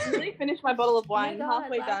 I really finished my bottle of wine. God,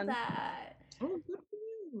 halfway done. That. Oh, good for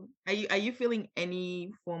you. Are you feeling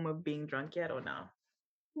any form of being drunk yet or no?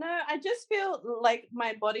 No, I just feel like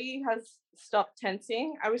my body has stopped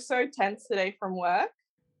tensing. I was so tense today from work.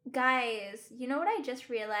 Guys, you know what I just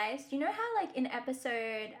realized? You know how like in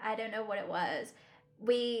episode, I don't know what it was,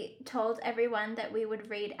 we told everyone that we would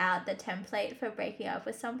read out the template for breaking up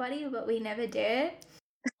with somebody, but we never did?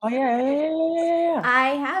 Oh, yeah.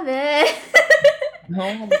 I have it.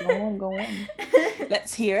 Go on.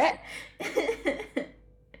 Let's hear it.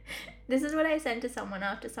 This is what I sent to someone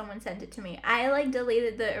after someone sent it to me. I like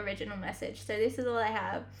deleted the original message, so this is all I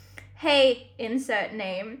have. Hey, insert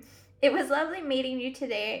name. It was lovely meeting you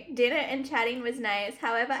today. Dinner and chatting was nice.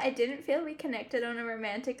 However, I didn't feel we connected on a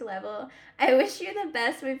romantic level. I wish you the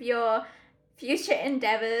best with your future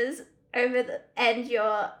endeavors and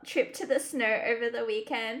your trip to the snow over the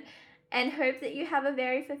weekend, and hope that you have a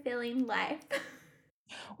very fulfilling life.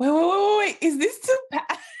 Wait. Is this too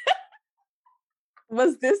bad?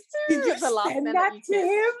 Was this Did you the last send man that you to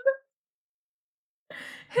him?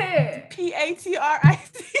 Who? Patrick.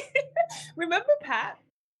 Remember Pat?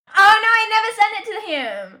 Oh no, I never sent it to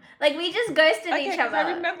him. Like, we just ghosted each other.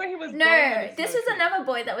 I remember he was. No, this was another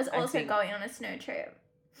boy that was also going on a snow trip.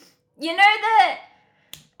 You know that.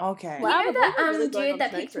 Okay. You know the dude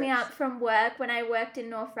that picked me up from work when I worked in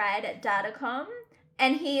North Ryde at Datacom,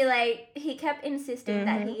 and he kept insisting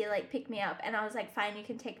that he like pick me up, and I was like, fine, you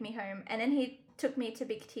can take me home, and then he took me to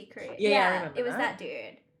Big T Crew. Yeah, I remember it was that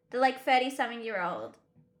dude, the like 30-something-year-old.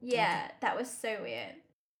 Yeah, that was so weird.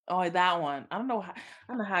 Oh, that one. I don't know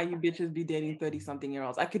how you bitches be dating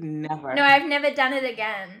 30-something-year-olds. I could never. No, I've never done it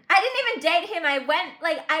again. I didn't even date him. I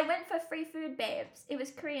went for free food, babes. It was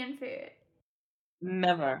Korean food.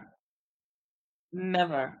 Never.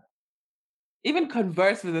 Even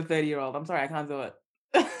converse with a 30-year-old. I'm sorry, I can't do it.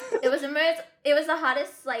 It was the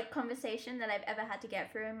hardest like conversation that I've ever had to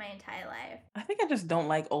get through in my entire life. I think I just don't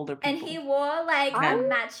like older people. And he wore like a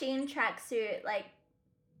matching tracksuit like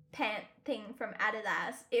pant thing from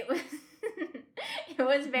Adidas. It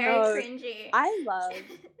was very cringy. I love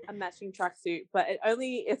a matching tracksuit, but it's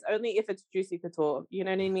only if it's Juicy Couture. You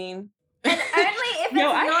know what I mean? And only if it's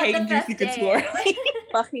not the Juicy Couture.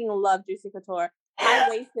 Fucking love Juicy Couture. High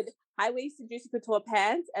waisted Juicy Couture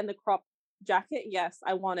pants and the crop jacket. Yes,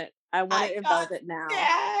 I want it. I want it in velvet now.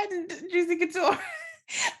 And Juicy Couture.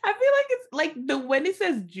 I feel like it's like when it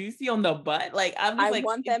says juicy on the butt, like I'm just I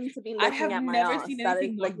want them to be looking at my ass. I have never seen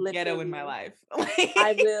anything like ghetto in my life.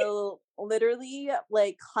 I will literally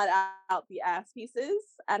like cut out the ass pieces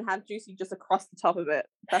and have Juicy just across the top of it.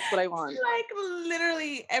 That's what I want. Like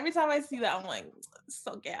literally every time I see that, I'm like,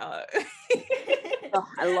 so ghetto. Oh,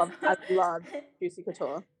 I love Juicy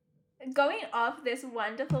Couture. Going off this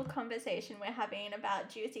wonderful conversation we're having about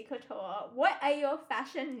Juicy Couture, what are your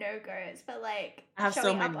fashion no-goes for like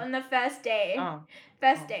showing up on the first day?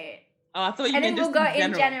 First date. Oh, I thought you meant just we'll go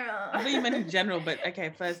in general. I thought you meant in general, but okay,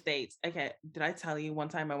 first dates. Okay, did I tell you one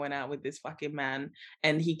time I went out with this fucking man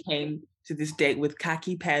and he came to this date with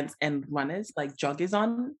khaki pants and runners, like joggers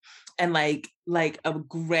on, and like a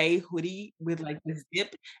gray hoodie with like this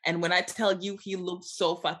zip. And when I tell you, he looked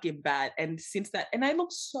so fucking bad. And since that, and I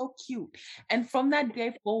looked so cute. And from that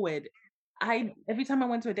day forward, every time I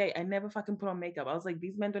went to a date, I never fucking put on makeup. I was like,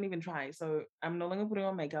 these men don't even try. So I'm no longer putting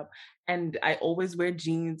on makeup. And I always wear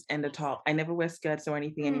jeans and a top. I never wear skirts or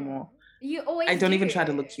anything anymore. I don't even try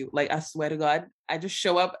to look cute. Like, I swear to God, I just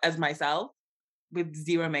show up as myself with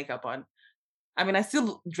zero makeup on. I mean, I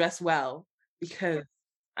still dress well because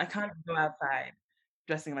I can't go outside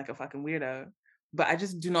dressing like a fucking weirdo. But I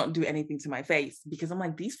just do not do anything to my face because I'm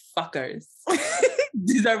like, these fuckers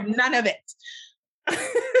deserve none of it.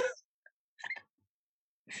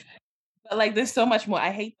 But like, there's so much more.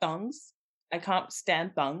 I hate thongs. I can't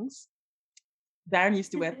stand thongs. Darren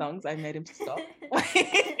used to wear thongs. I made him stop.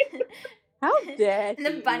 How dare and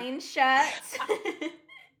the bunny shirts.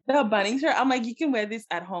 The bunny shirt. I'm like, you can wear this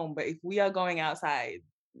at home, but if we are going outside,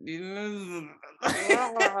 the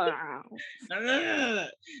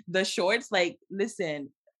shorts, like, listen,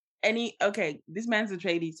 this man's a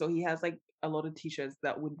tradie, so he has like a lot of t-shirts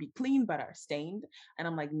that would be clean but are stained, and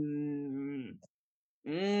I'm like,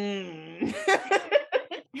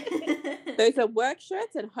 Those are work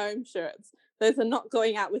shirts and home shirts. Those are not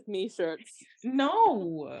going out with me shirts.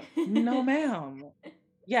 No, ma'am.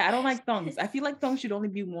 Yeah, I don't like thongs. I feel like thongs should only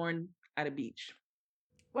be worn at a beach.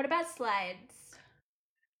 What about slides?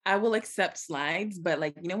 I will accept slides, but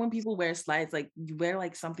like, you know, when people wear slides, like you wear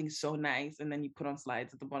like something so nice and then you put on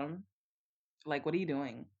slides at the bottom. Like, what are you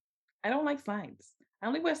doing? I don't like slides. I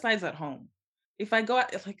only wear slides at home. If I go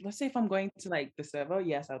out, like, let's say if I'm going to like the servo,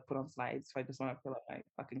 yes, I'll put on slides if I just want to fill up my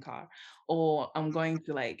fucking car. Or I'm going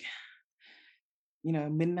to like, you know,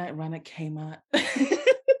 midnight run at Kmart.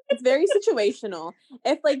 It's very situational.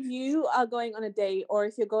 If like you are going on a date or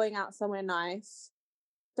if you're going out somewhere nice,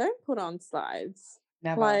 don't put on slides.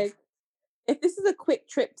 Never. Like, if this is a quick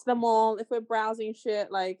trip to the mall, if we're browsing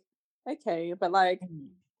shit, like, okay, but like,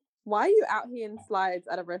 why are you out here in slides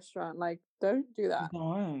at a restaurant? Like, don't do that.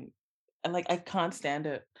 Don't. And like, I can't stand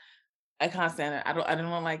it. I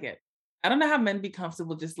don't like it. I don't know how men be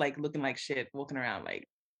comfortable just like looking like shit, walking around like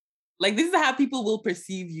this is how people will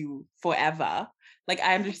perceive you forever. Like,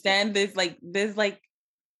 I understand there's like,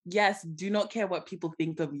 yes, do not care what people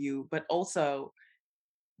think of you, but also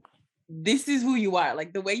this is who you are.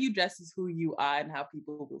 Like, the way you dress is who you are and how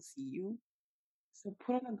people will see you. So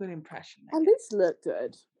put on a good impression. At least look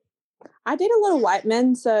good. I date a lot of white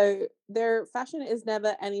men, so their fashion is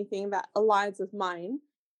never anything that aligns with mine,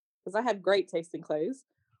 because I have great taste in clothes.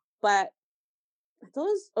 But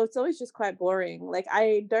it's always just quite boring. Like,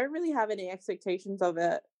 I don't really have any expectations of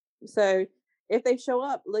it. So if they show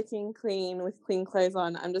up looking clean with clean clothes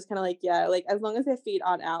on, I'm just kind of like, yeah, like as long as their feet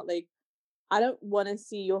aren't out, like I don't want to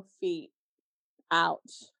see your feet out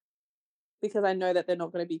because I know that they're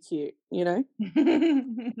not going to be cute, you know?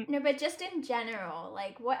 No, but just in general,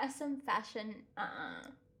 like what are some fashion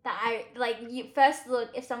that I like, you first look,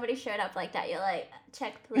 if somebody showed up like that, you're like,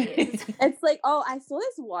 check please. It's like, oh, I saw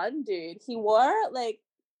this one dude. He wore like,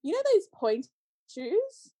 you know those point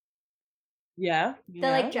shoes? Yeah.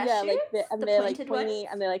 They're like dress shoes? Like they're like pointy ones?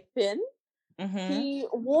 And they're like thin. Mm-hmm. He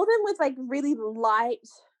wore them with like really light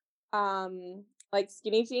like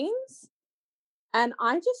skinny jeans. And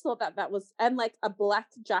I just thought that was, and like a black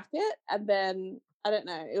jacket, and then I don't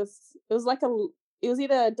know, it was like it was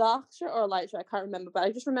either a dark shirt or a light shirt, I can't remember, but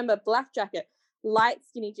I just remember black jacket, light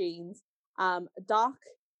skinny jeans, dark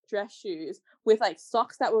dress shoes with like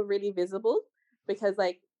socks that were really visible because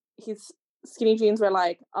like his skinny jeans were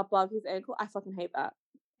like above his ankle. I fucking hate that.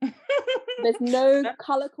 There's no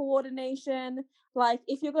color coordination. Like,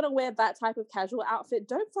 if you're gonna wear that type of casual outfit,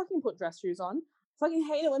 don't fucking put dress shoes on. Fucking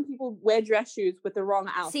hate it when people wear dress shoes with the wrong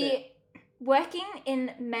outfit. See, working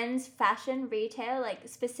in men's fashion retail, like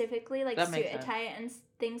specifically like suit attire and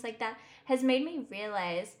things like that, has made me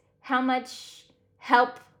realize how much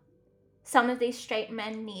help some of these straight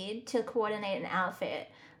men need to coordinate an outfit.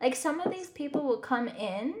 Like, some of these people will come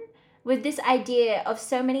in with this idea of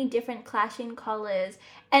so many different clashing colors,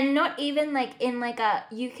 and not even like in like a,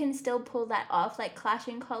 you can still pull that off, like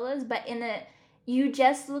clashing colors, but in a, you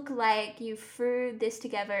just look like you threw this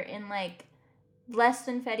together in like less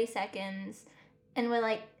than 30 seconds and were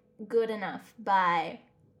like, good enough, bye.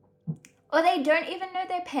 Or they don't even know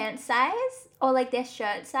their pant size or like their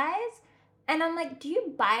shirt size. And I'm like, do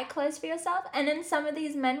you buy clothes for yourself? And then some of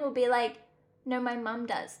these men will be like, no, my mum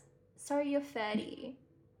does. Sorry, you're 30.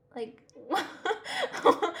 Like,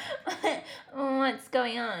 what's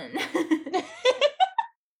going on?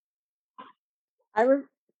 I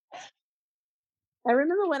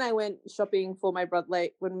remember when I went shopping for my brother,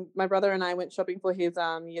 like when my brother and I went shopping for his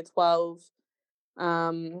year 12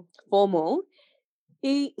 formal,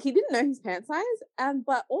 he didn't know his pant size,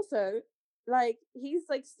 but also like he's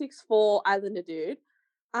like 6'4" Islander dude.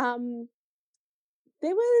 There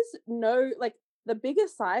was no, like, the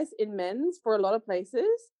biggest size in men's for a lot of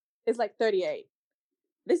places is like 38.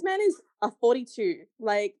 This man is a 42.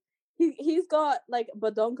 Like, he's got like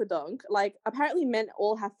badonkadonk. Like, apparently men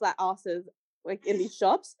all have flat asses like in these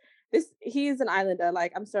shops. He is an Islander.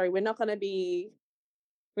 Like, I'm sorry, we're not gonna be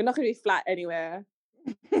flat anywhere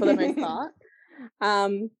for the most part.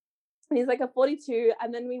 He's like a 42,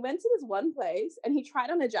 and then we went to this one place and he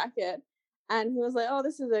tried on a jacket and he was like, oh,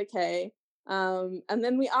 this is okay. And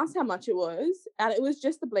then we asked how much it was, and it was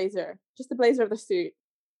just the blazer of the suit.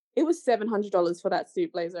 It was $700 for that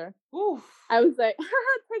suit blazer. Oof. I was like,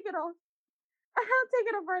 take it off. Take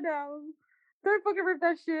it off right now. Don't fucking rip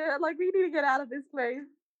that shit. Like, we need to get out of this place.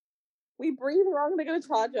 We breathe wrong, they're gonna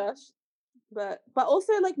charge us. But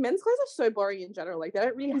also, like, men's clothes are so boring in general. Like, they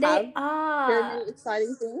don't really have very many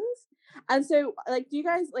exciting things. And so, like, do you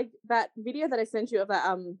guys like that video that I sent you of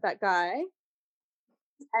that guy?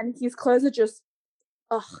 And his clothes are just,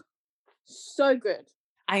 so good.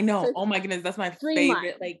 I know. So, oh my goodness, that's my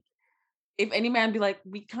favorite. Like, if any man be like,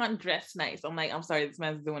 we can't dress nice, I'm like, I'm sorry, this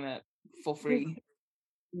man's doing it for free.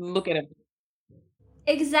 Look at him.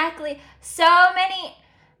 Exactly. So many.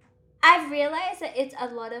 I've realized that it's a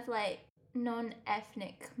lot of like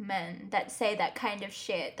non-ethnic men that say that kind of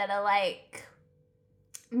shit, that are like,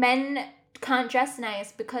 men can't dress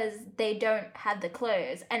nice because they don't have the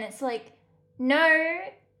clothes. And it's like, no,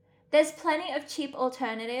 there's plenty of cheap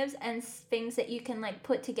alternatives and things that you can like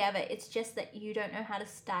put together. It's just that you don't know how to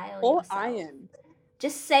style yourself. Or iron.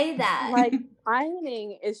 Just say that. Like,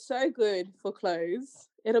 ironing is so good for clothes.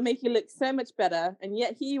 It'll make you look so much better. And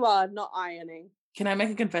yet here you are not ironing. Can I make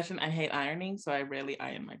a confession? I hate ironing, so I rarely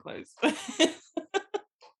iron my clothes. There's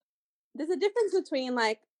a difference between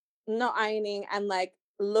like not ironing and like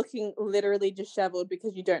looking literally disheveled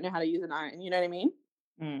because you don't know how to use an iron. You know what I mean?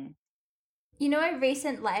 Mm. You know, a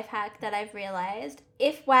recent life hack that I've realized,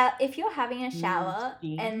 if you're having a shower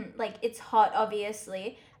and like it's hot,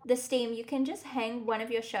 obviously, the steam, you can just hang one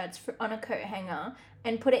of your shirts on a coat hanger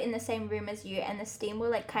and put it in the same room as you, and the steam will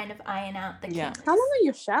like kind of iron out the kinks. How long are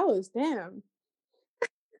your showers? Damn.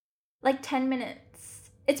 Like 10 minutes.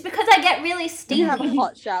 It's because I get really steamy. You have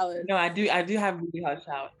hot showers. No, I do have really hot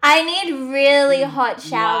showers. I need really hot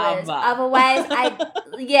showers. Otherwise, like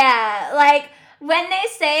when they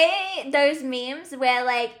say those memes where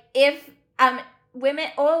like if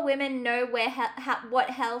all women know what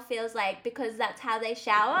hell feels like because that's how they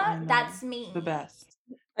shower, that's me. The best.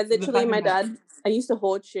 I literally, my dad, I used to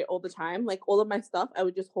hoard shit all the time. Like all of my stuff, I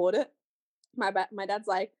would just hoard it. My dad's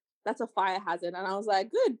like, that's a fire hazard. And I was like,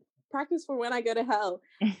 good. Practice for when I go to hell.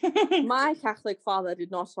 My Catholic father did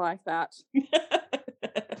not like that.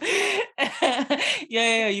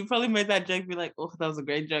 Yeah. You probably made that joke. Be like, oh, that was a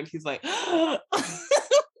great joke. He's like, he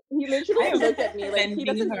literally looked at me like he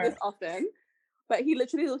doesn't do this often, but he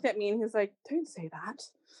literally looked at me and he's like, "Don't say that."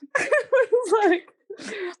 I was like,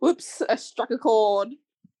 "Whoops, I struck a chord."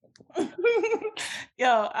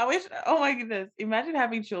 Yo, I wish. Oh my goodness! Imagine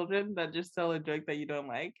having children that just tell a joke that you don't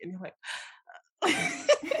like, and you're like.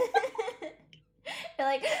 You're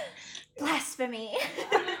like, blasphemy.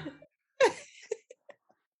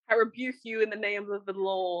 I rebuke you in the name of the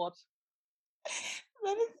Lord.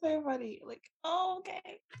 That is so funny. Like, oh,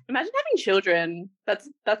 okay. Imagine having children. That's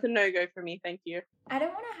a no-go for me. Thank you. I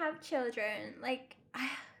don't want to have children. Like I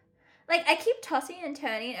keep tossing and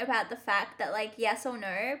turning about the fact that like yes or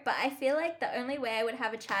no, but I feel like the only way I would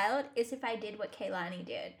have a child is if I did what Kaylani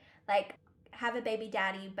did. Like, have a baby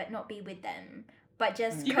daddy but not be with them, but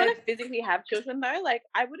just you want to physically have children though? Like,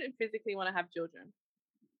 I wouldn't physically want to have children.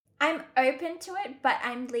 I'm open to it, but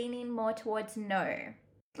I'm leaning more towards no.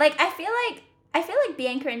 Like, I feel like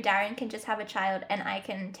Bianca and Darren can just have a child and I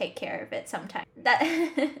can take care of it sometime. That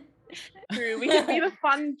true. We could be the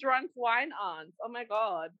fun drunk wine aunts. Oh my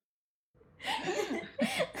god.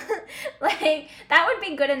 Like, that would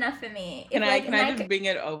be good enough for me. Can I just bring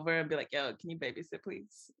it over and be like, yo, can you babysit,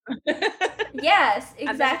 please? Yes,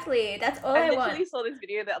 exactly. That's all I want. I literally saw this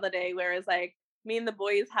video the other day where it's like me and the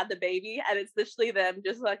boys had the baby, and it's literally them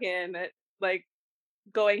just fucking like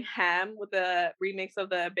going ham with the remix of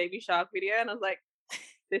the Baby Shark video, and I was like,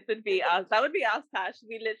 this would be us. That would be us, Tash.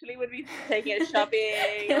 We literally would be taking it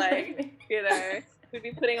shopping, like, you know, we'd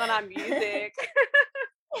be putting on our music.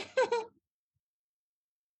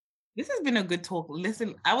 This has been a good talk.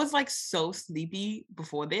 Listen, I was like so sleepy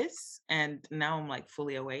before this, and now I'm like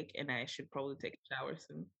fully awake, and I should probably take a shower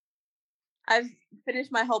soon. I've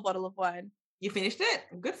finished my whole bottle of wine. You finished it?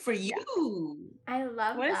 Good for you. Yeah. I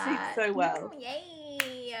love that. I sleep so well. Yay.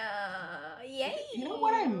 Yay. You know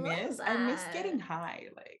what I miss? I miss getting high.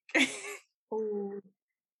 Like,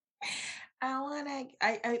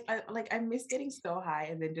 I miss getting so high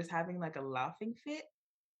and then just having like a laughing fit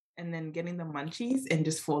and then getting the munchies and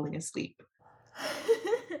just falling asleep.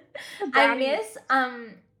 I miss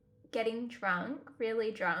getting drunk,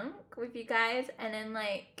 really drunk with you guys, and then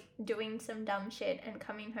like doing some dumb shit and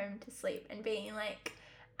coming home to sleep and being like,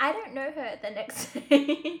 I don't know her the next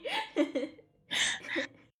day.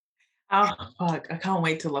 Oh fuck! I can't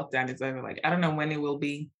wait till lockdown is over. Like, I don't know when it will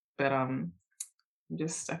be, but I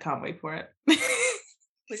can't wait for it.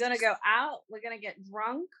 We're gonna go out. We're gonna get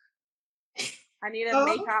drunk. I need to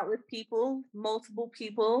make out with people, multiple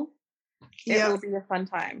people. It will be a fun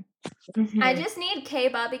time. Mm-hmm. I just need K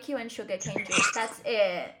barbecue and sugarcane juice. That's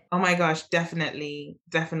it. Oh my gosh, definitely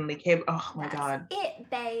K. Oh my god, it,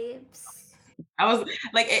 babes. I was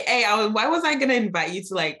like, hey, why was I gonna invite you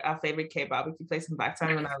to like our favorite K barbecue place in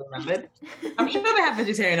Blacktown when I remembered? I'm sure they have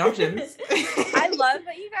vegetarian options. I love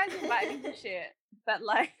that you guys invite me to shit, but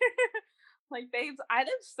like, like babes, I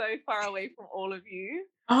live so far away from all of you.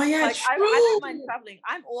 Oh yeah, like I don't mind traveling.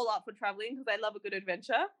 I'm all up for traveling because I love a good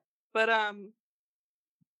adventure. But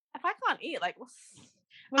if I can't eat, like,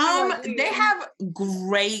 they have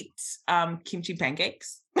great kimchi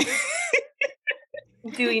pancakes.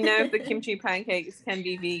 Do we know if the kimchi pancakes can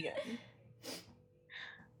be vegan?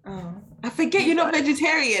 Oh, I forget you're not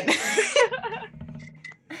vegetarian.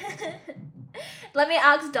 Let me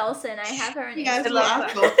ask Dawson. I have her on Instagram.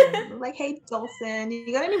 Ask Dawson. Like, hey Dawson,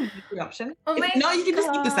 you got any vegan option? Oh my no, you can just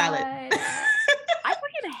eat the salad. I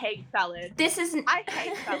fucking hate salad. I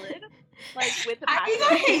hate salad. Like with the you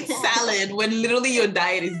gonna hate salad when literally your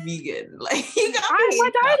diet is vegan? Like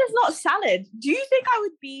my diet is not salad. Do you think I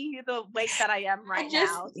would be the weight that I am right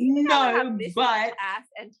now? No, but ass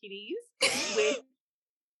and titties with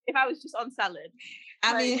if I was just on salad.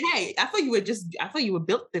 I mean, hey, I thought you were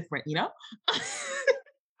built different, you know?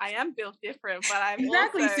 I am built different, but I'm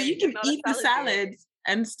exactly. So you can eat the salad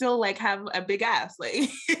and still like have a big ass,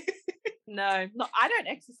 like. No, I don't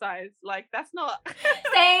exercise. Like that's not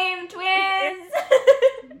same twins.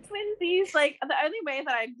 Twinsies. Like the only way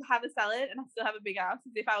that I have a salad and I still have a big ass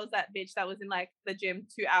is if I was that bitch that was in like the gym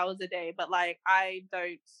 2 hours a day. But like I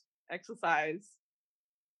don't exercise.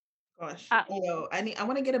 Gosh, I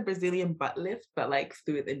want to get a Brazilian butt lift, but like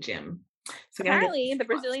through the gym. So apparently, the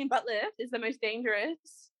Brazilian butt lift is the most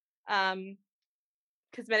dangerous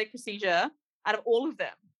cosmetic procedure out of all of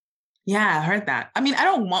them. Yeah, I heard that. I mean, I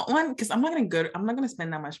don't want one because I'm not gonna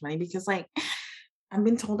spend that much money because like I've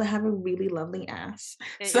been told I have a really lovely ass.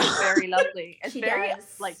 It's very lovely. It's very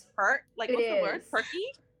like pert. Like what's the word? Perky.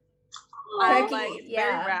 Like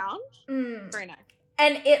very round. Very nice.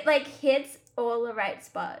 And it like hits all the right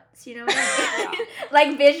spots. You know what I mean?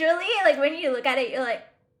 Like visually, like when you look at it, you're like,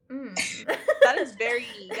 That is very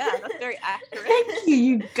that's very accurate. Thank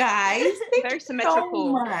you guys. Very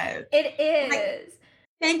symmetrical. So much. It is.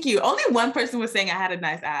 Thank you. Only one person was saying I had a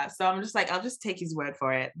nice ass, so I'm just like, I'll just take his word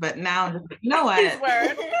for it. But now I'm just like, you know what? His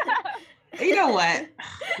word. You know what?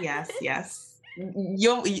 Yes.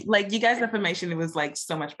 You guys' information, it was like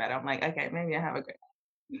so much better. I'm like, okay, maybe I have a good.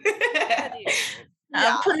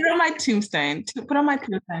 Put it on my tombstone.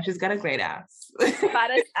 She's got a great ass.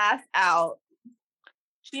 Baddest ass out.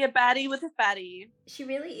 She a baddie with a fatty. She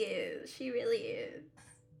really is.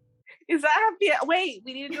 Is that happy? Wait,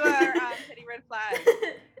 we need to do our petty red flag.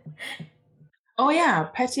 Oh yeah,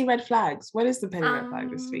 petty red flags. What is the petty red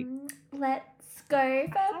flag this week? Let's go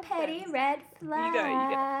for petty red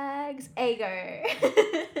flags. You go.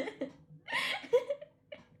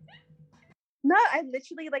 No, I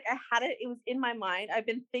literally I had it. It was in my mind. I've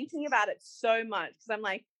been thinking about it so much because I'm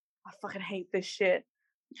like, I fucking hate this shit.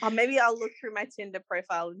 Or maybe I'll look through my Tinder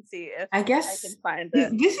profile and see if I can find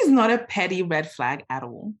it. This is not a petty red flag at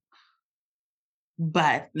all.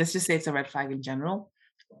 But let's just say it's a red flag in general.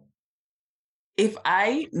 If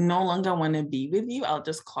I no longer want to be with you, I'll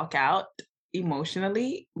just clock out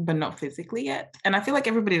emotionally, but not physically yet. And I feel like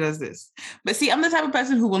everybody does this. But see, I'm the type of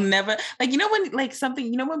person who will never, when some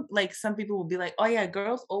people will be like, oh yeah,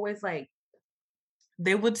 girls always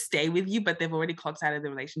they would stay with you, but they've already clocked out of the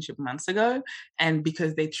relationship months ago. And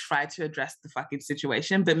because they try to address the fucking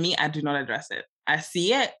situation. But me, I do not address it. I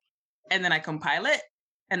see it and then I compile it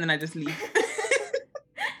and then I just leave.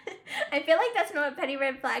 I feel like that's not a petty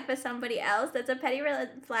red flag for somebody else. That's a petty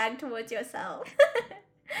red flag towards yourself.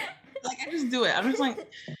 I just do it. I'm just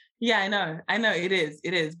like, yeah, I know it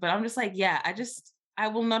is. But I'm just like, yeah, I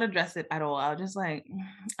will not address it at all. I'll just like,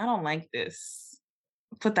 I don't like this.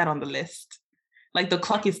 Put that on the list. Like the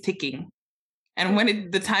clock is ticking. And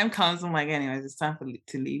when the time comes, I'm like, anyways, it's time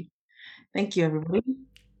to leave. Thank you, everybody.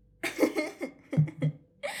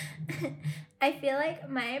 I feel like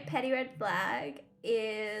my petty red flag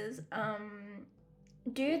is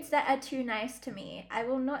dudes that are too nice to me. I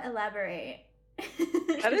will not elaborate.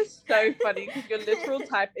 That is so funny because your literal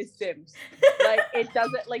type is Sims. It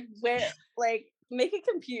doesn't make it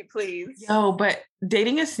compute, please. Yo, but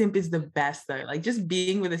dating a simp is the best though. Just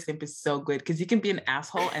being with a simp is so good because you can be an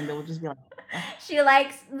asshole and they'll just be like, she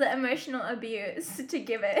likes the emotional abuse to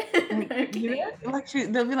give it. Okay.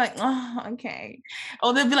 They'll be like, oh, okay.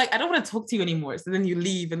 Or they'll be like, I don't want to talk to you anymore. So then you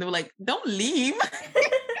leave and they're like, don't leave.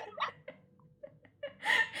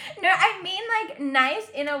 No, I mean like nice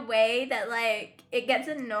in a way that like it gets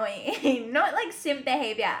annoying. Not like simp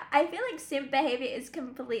behavior. I feel like simp behavior is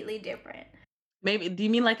completely different. Maybe, do you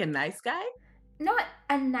mean like a nice guy? Not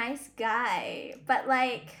a nice guy, but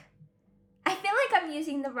like I feel like I'm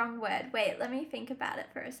using the wrong word. Wait, let me think about it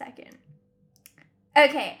for a second.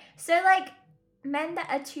 Okay, so like men that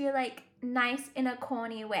are too like nice in a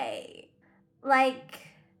corny way. Like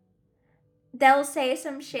they'll say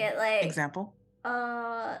some shit like Example?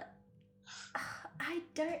 I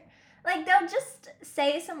don't like they'll just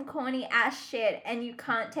say some corny ass shit and you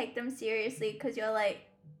can't take them seriously because you're like,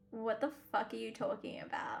 what the fuck are you talking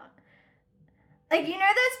about? Like, you know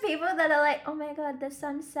those people that are like, oh my god, the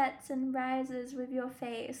sun sets and rises with your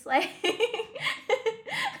face. Like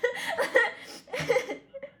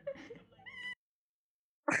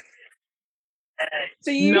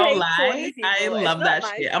So you no hate lie, corny people. I love that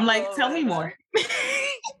nice shit. I'm like, people, tell me more.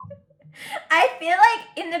 I feel like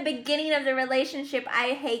in the beginning of the relationship, I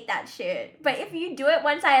hate that shit. But if you do it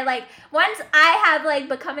once I have like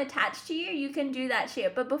become attached to you, you can do that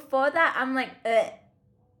shit. But before that, I'm like, ugh.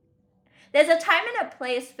 There's a time and a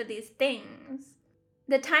place for these things.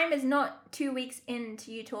 The time is not 2 weeks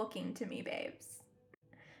into you talking to me, babes.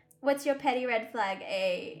 What's your petty red flag,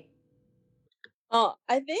 A? Oh,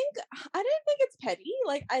 I don't think it's petty.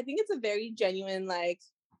 Like, I think it's a very genuine, like,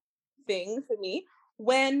 thing for me.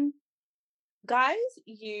 When guys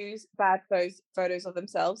use bad photos of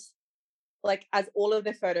themselves, like, as all of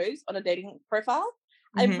their photos on a dating profile,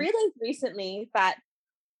 I realized recently that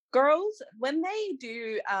girls, when they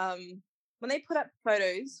do, when they put up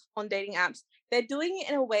photos on dating apps, they're doing it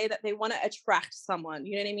in a way that they want to attract someone.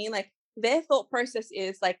 You know what I mean? Like, their thought process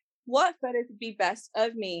is like, what photos would be best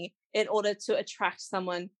of me in order to attract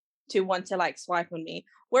someone to want to like swipe on me?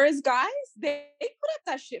 Whereas guys, they put up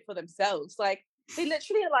that shit for themselves. Like, they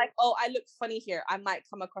literally are like, oh, I look funny here. I might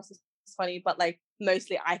come across as funny, but like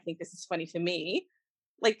mostly I think this is funny for me.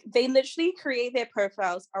 Like, they literally create their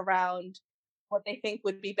profiles around what they think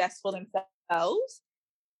would be best for themselves,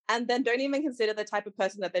 and then don't even consider the type of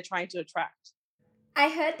person that they're trying to attract. I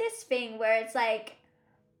heard this thing where it's like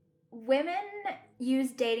women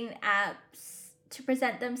use dating apps to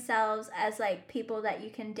present themselves as like people that you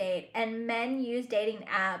can date, and men use dating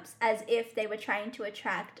apps as if they were trying to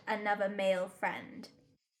attract another male friend.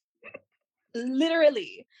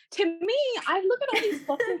 Literally. To me, I look at all these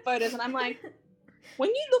fucking photos and I'm like, when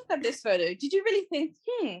you looked at this photo, did you really think,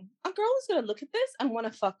 a girl is gonna look at this and want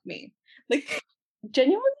to fuck me? Like,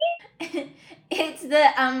 genuinely? It's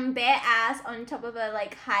the bare ass on top of a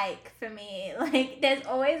like hike for me. Like, there's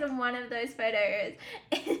always one of those photos.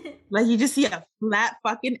 Like, you just see a flat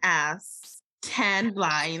fucking ass, tan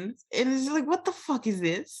lines, and it's like, what the fuck is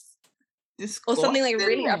this? Or something like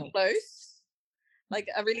really up close, like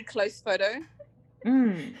a really close photo.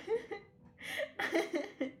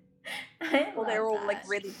 Or they're all like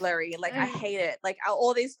really blurry. Like, I hate it. Like,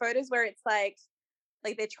 all these photos where it's like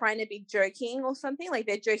they're trying to be joking or something, like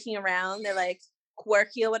they're joking around, they're like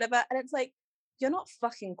quirky or whatever, and it's like, you're not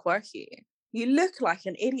fucking quirky, you look like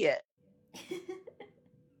an idiot.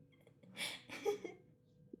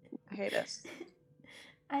 I hate us.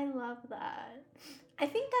 I love that. I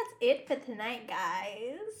think that's it for tonight,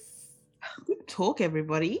 guys. Good talk,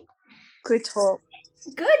 everybody. Good talk.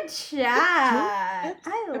 Good chat.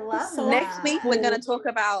 I love that. Next week we're gonna talk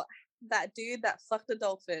about that dude that fucked a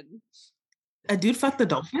dolphin. A dude fucked a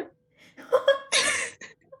dolphin? What?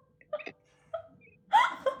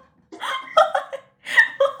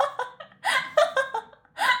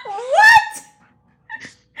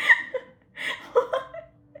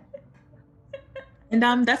 And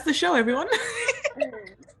that's the show, everyone.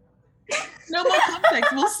 No more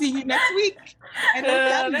context. We'll see you next week.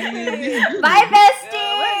 Bye, besties. Bye,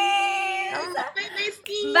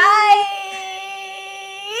 besties. Bye.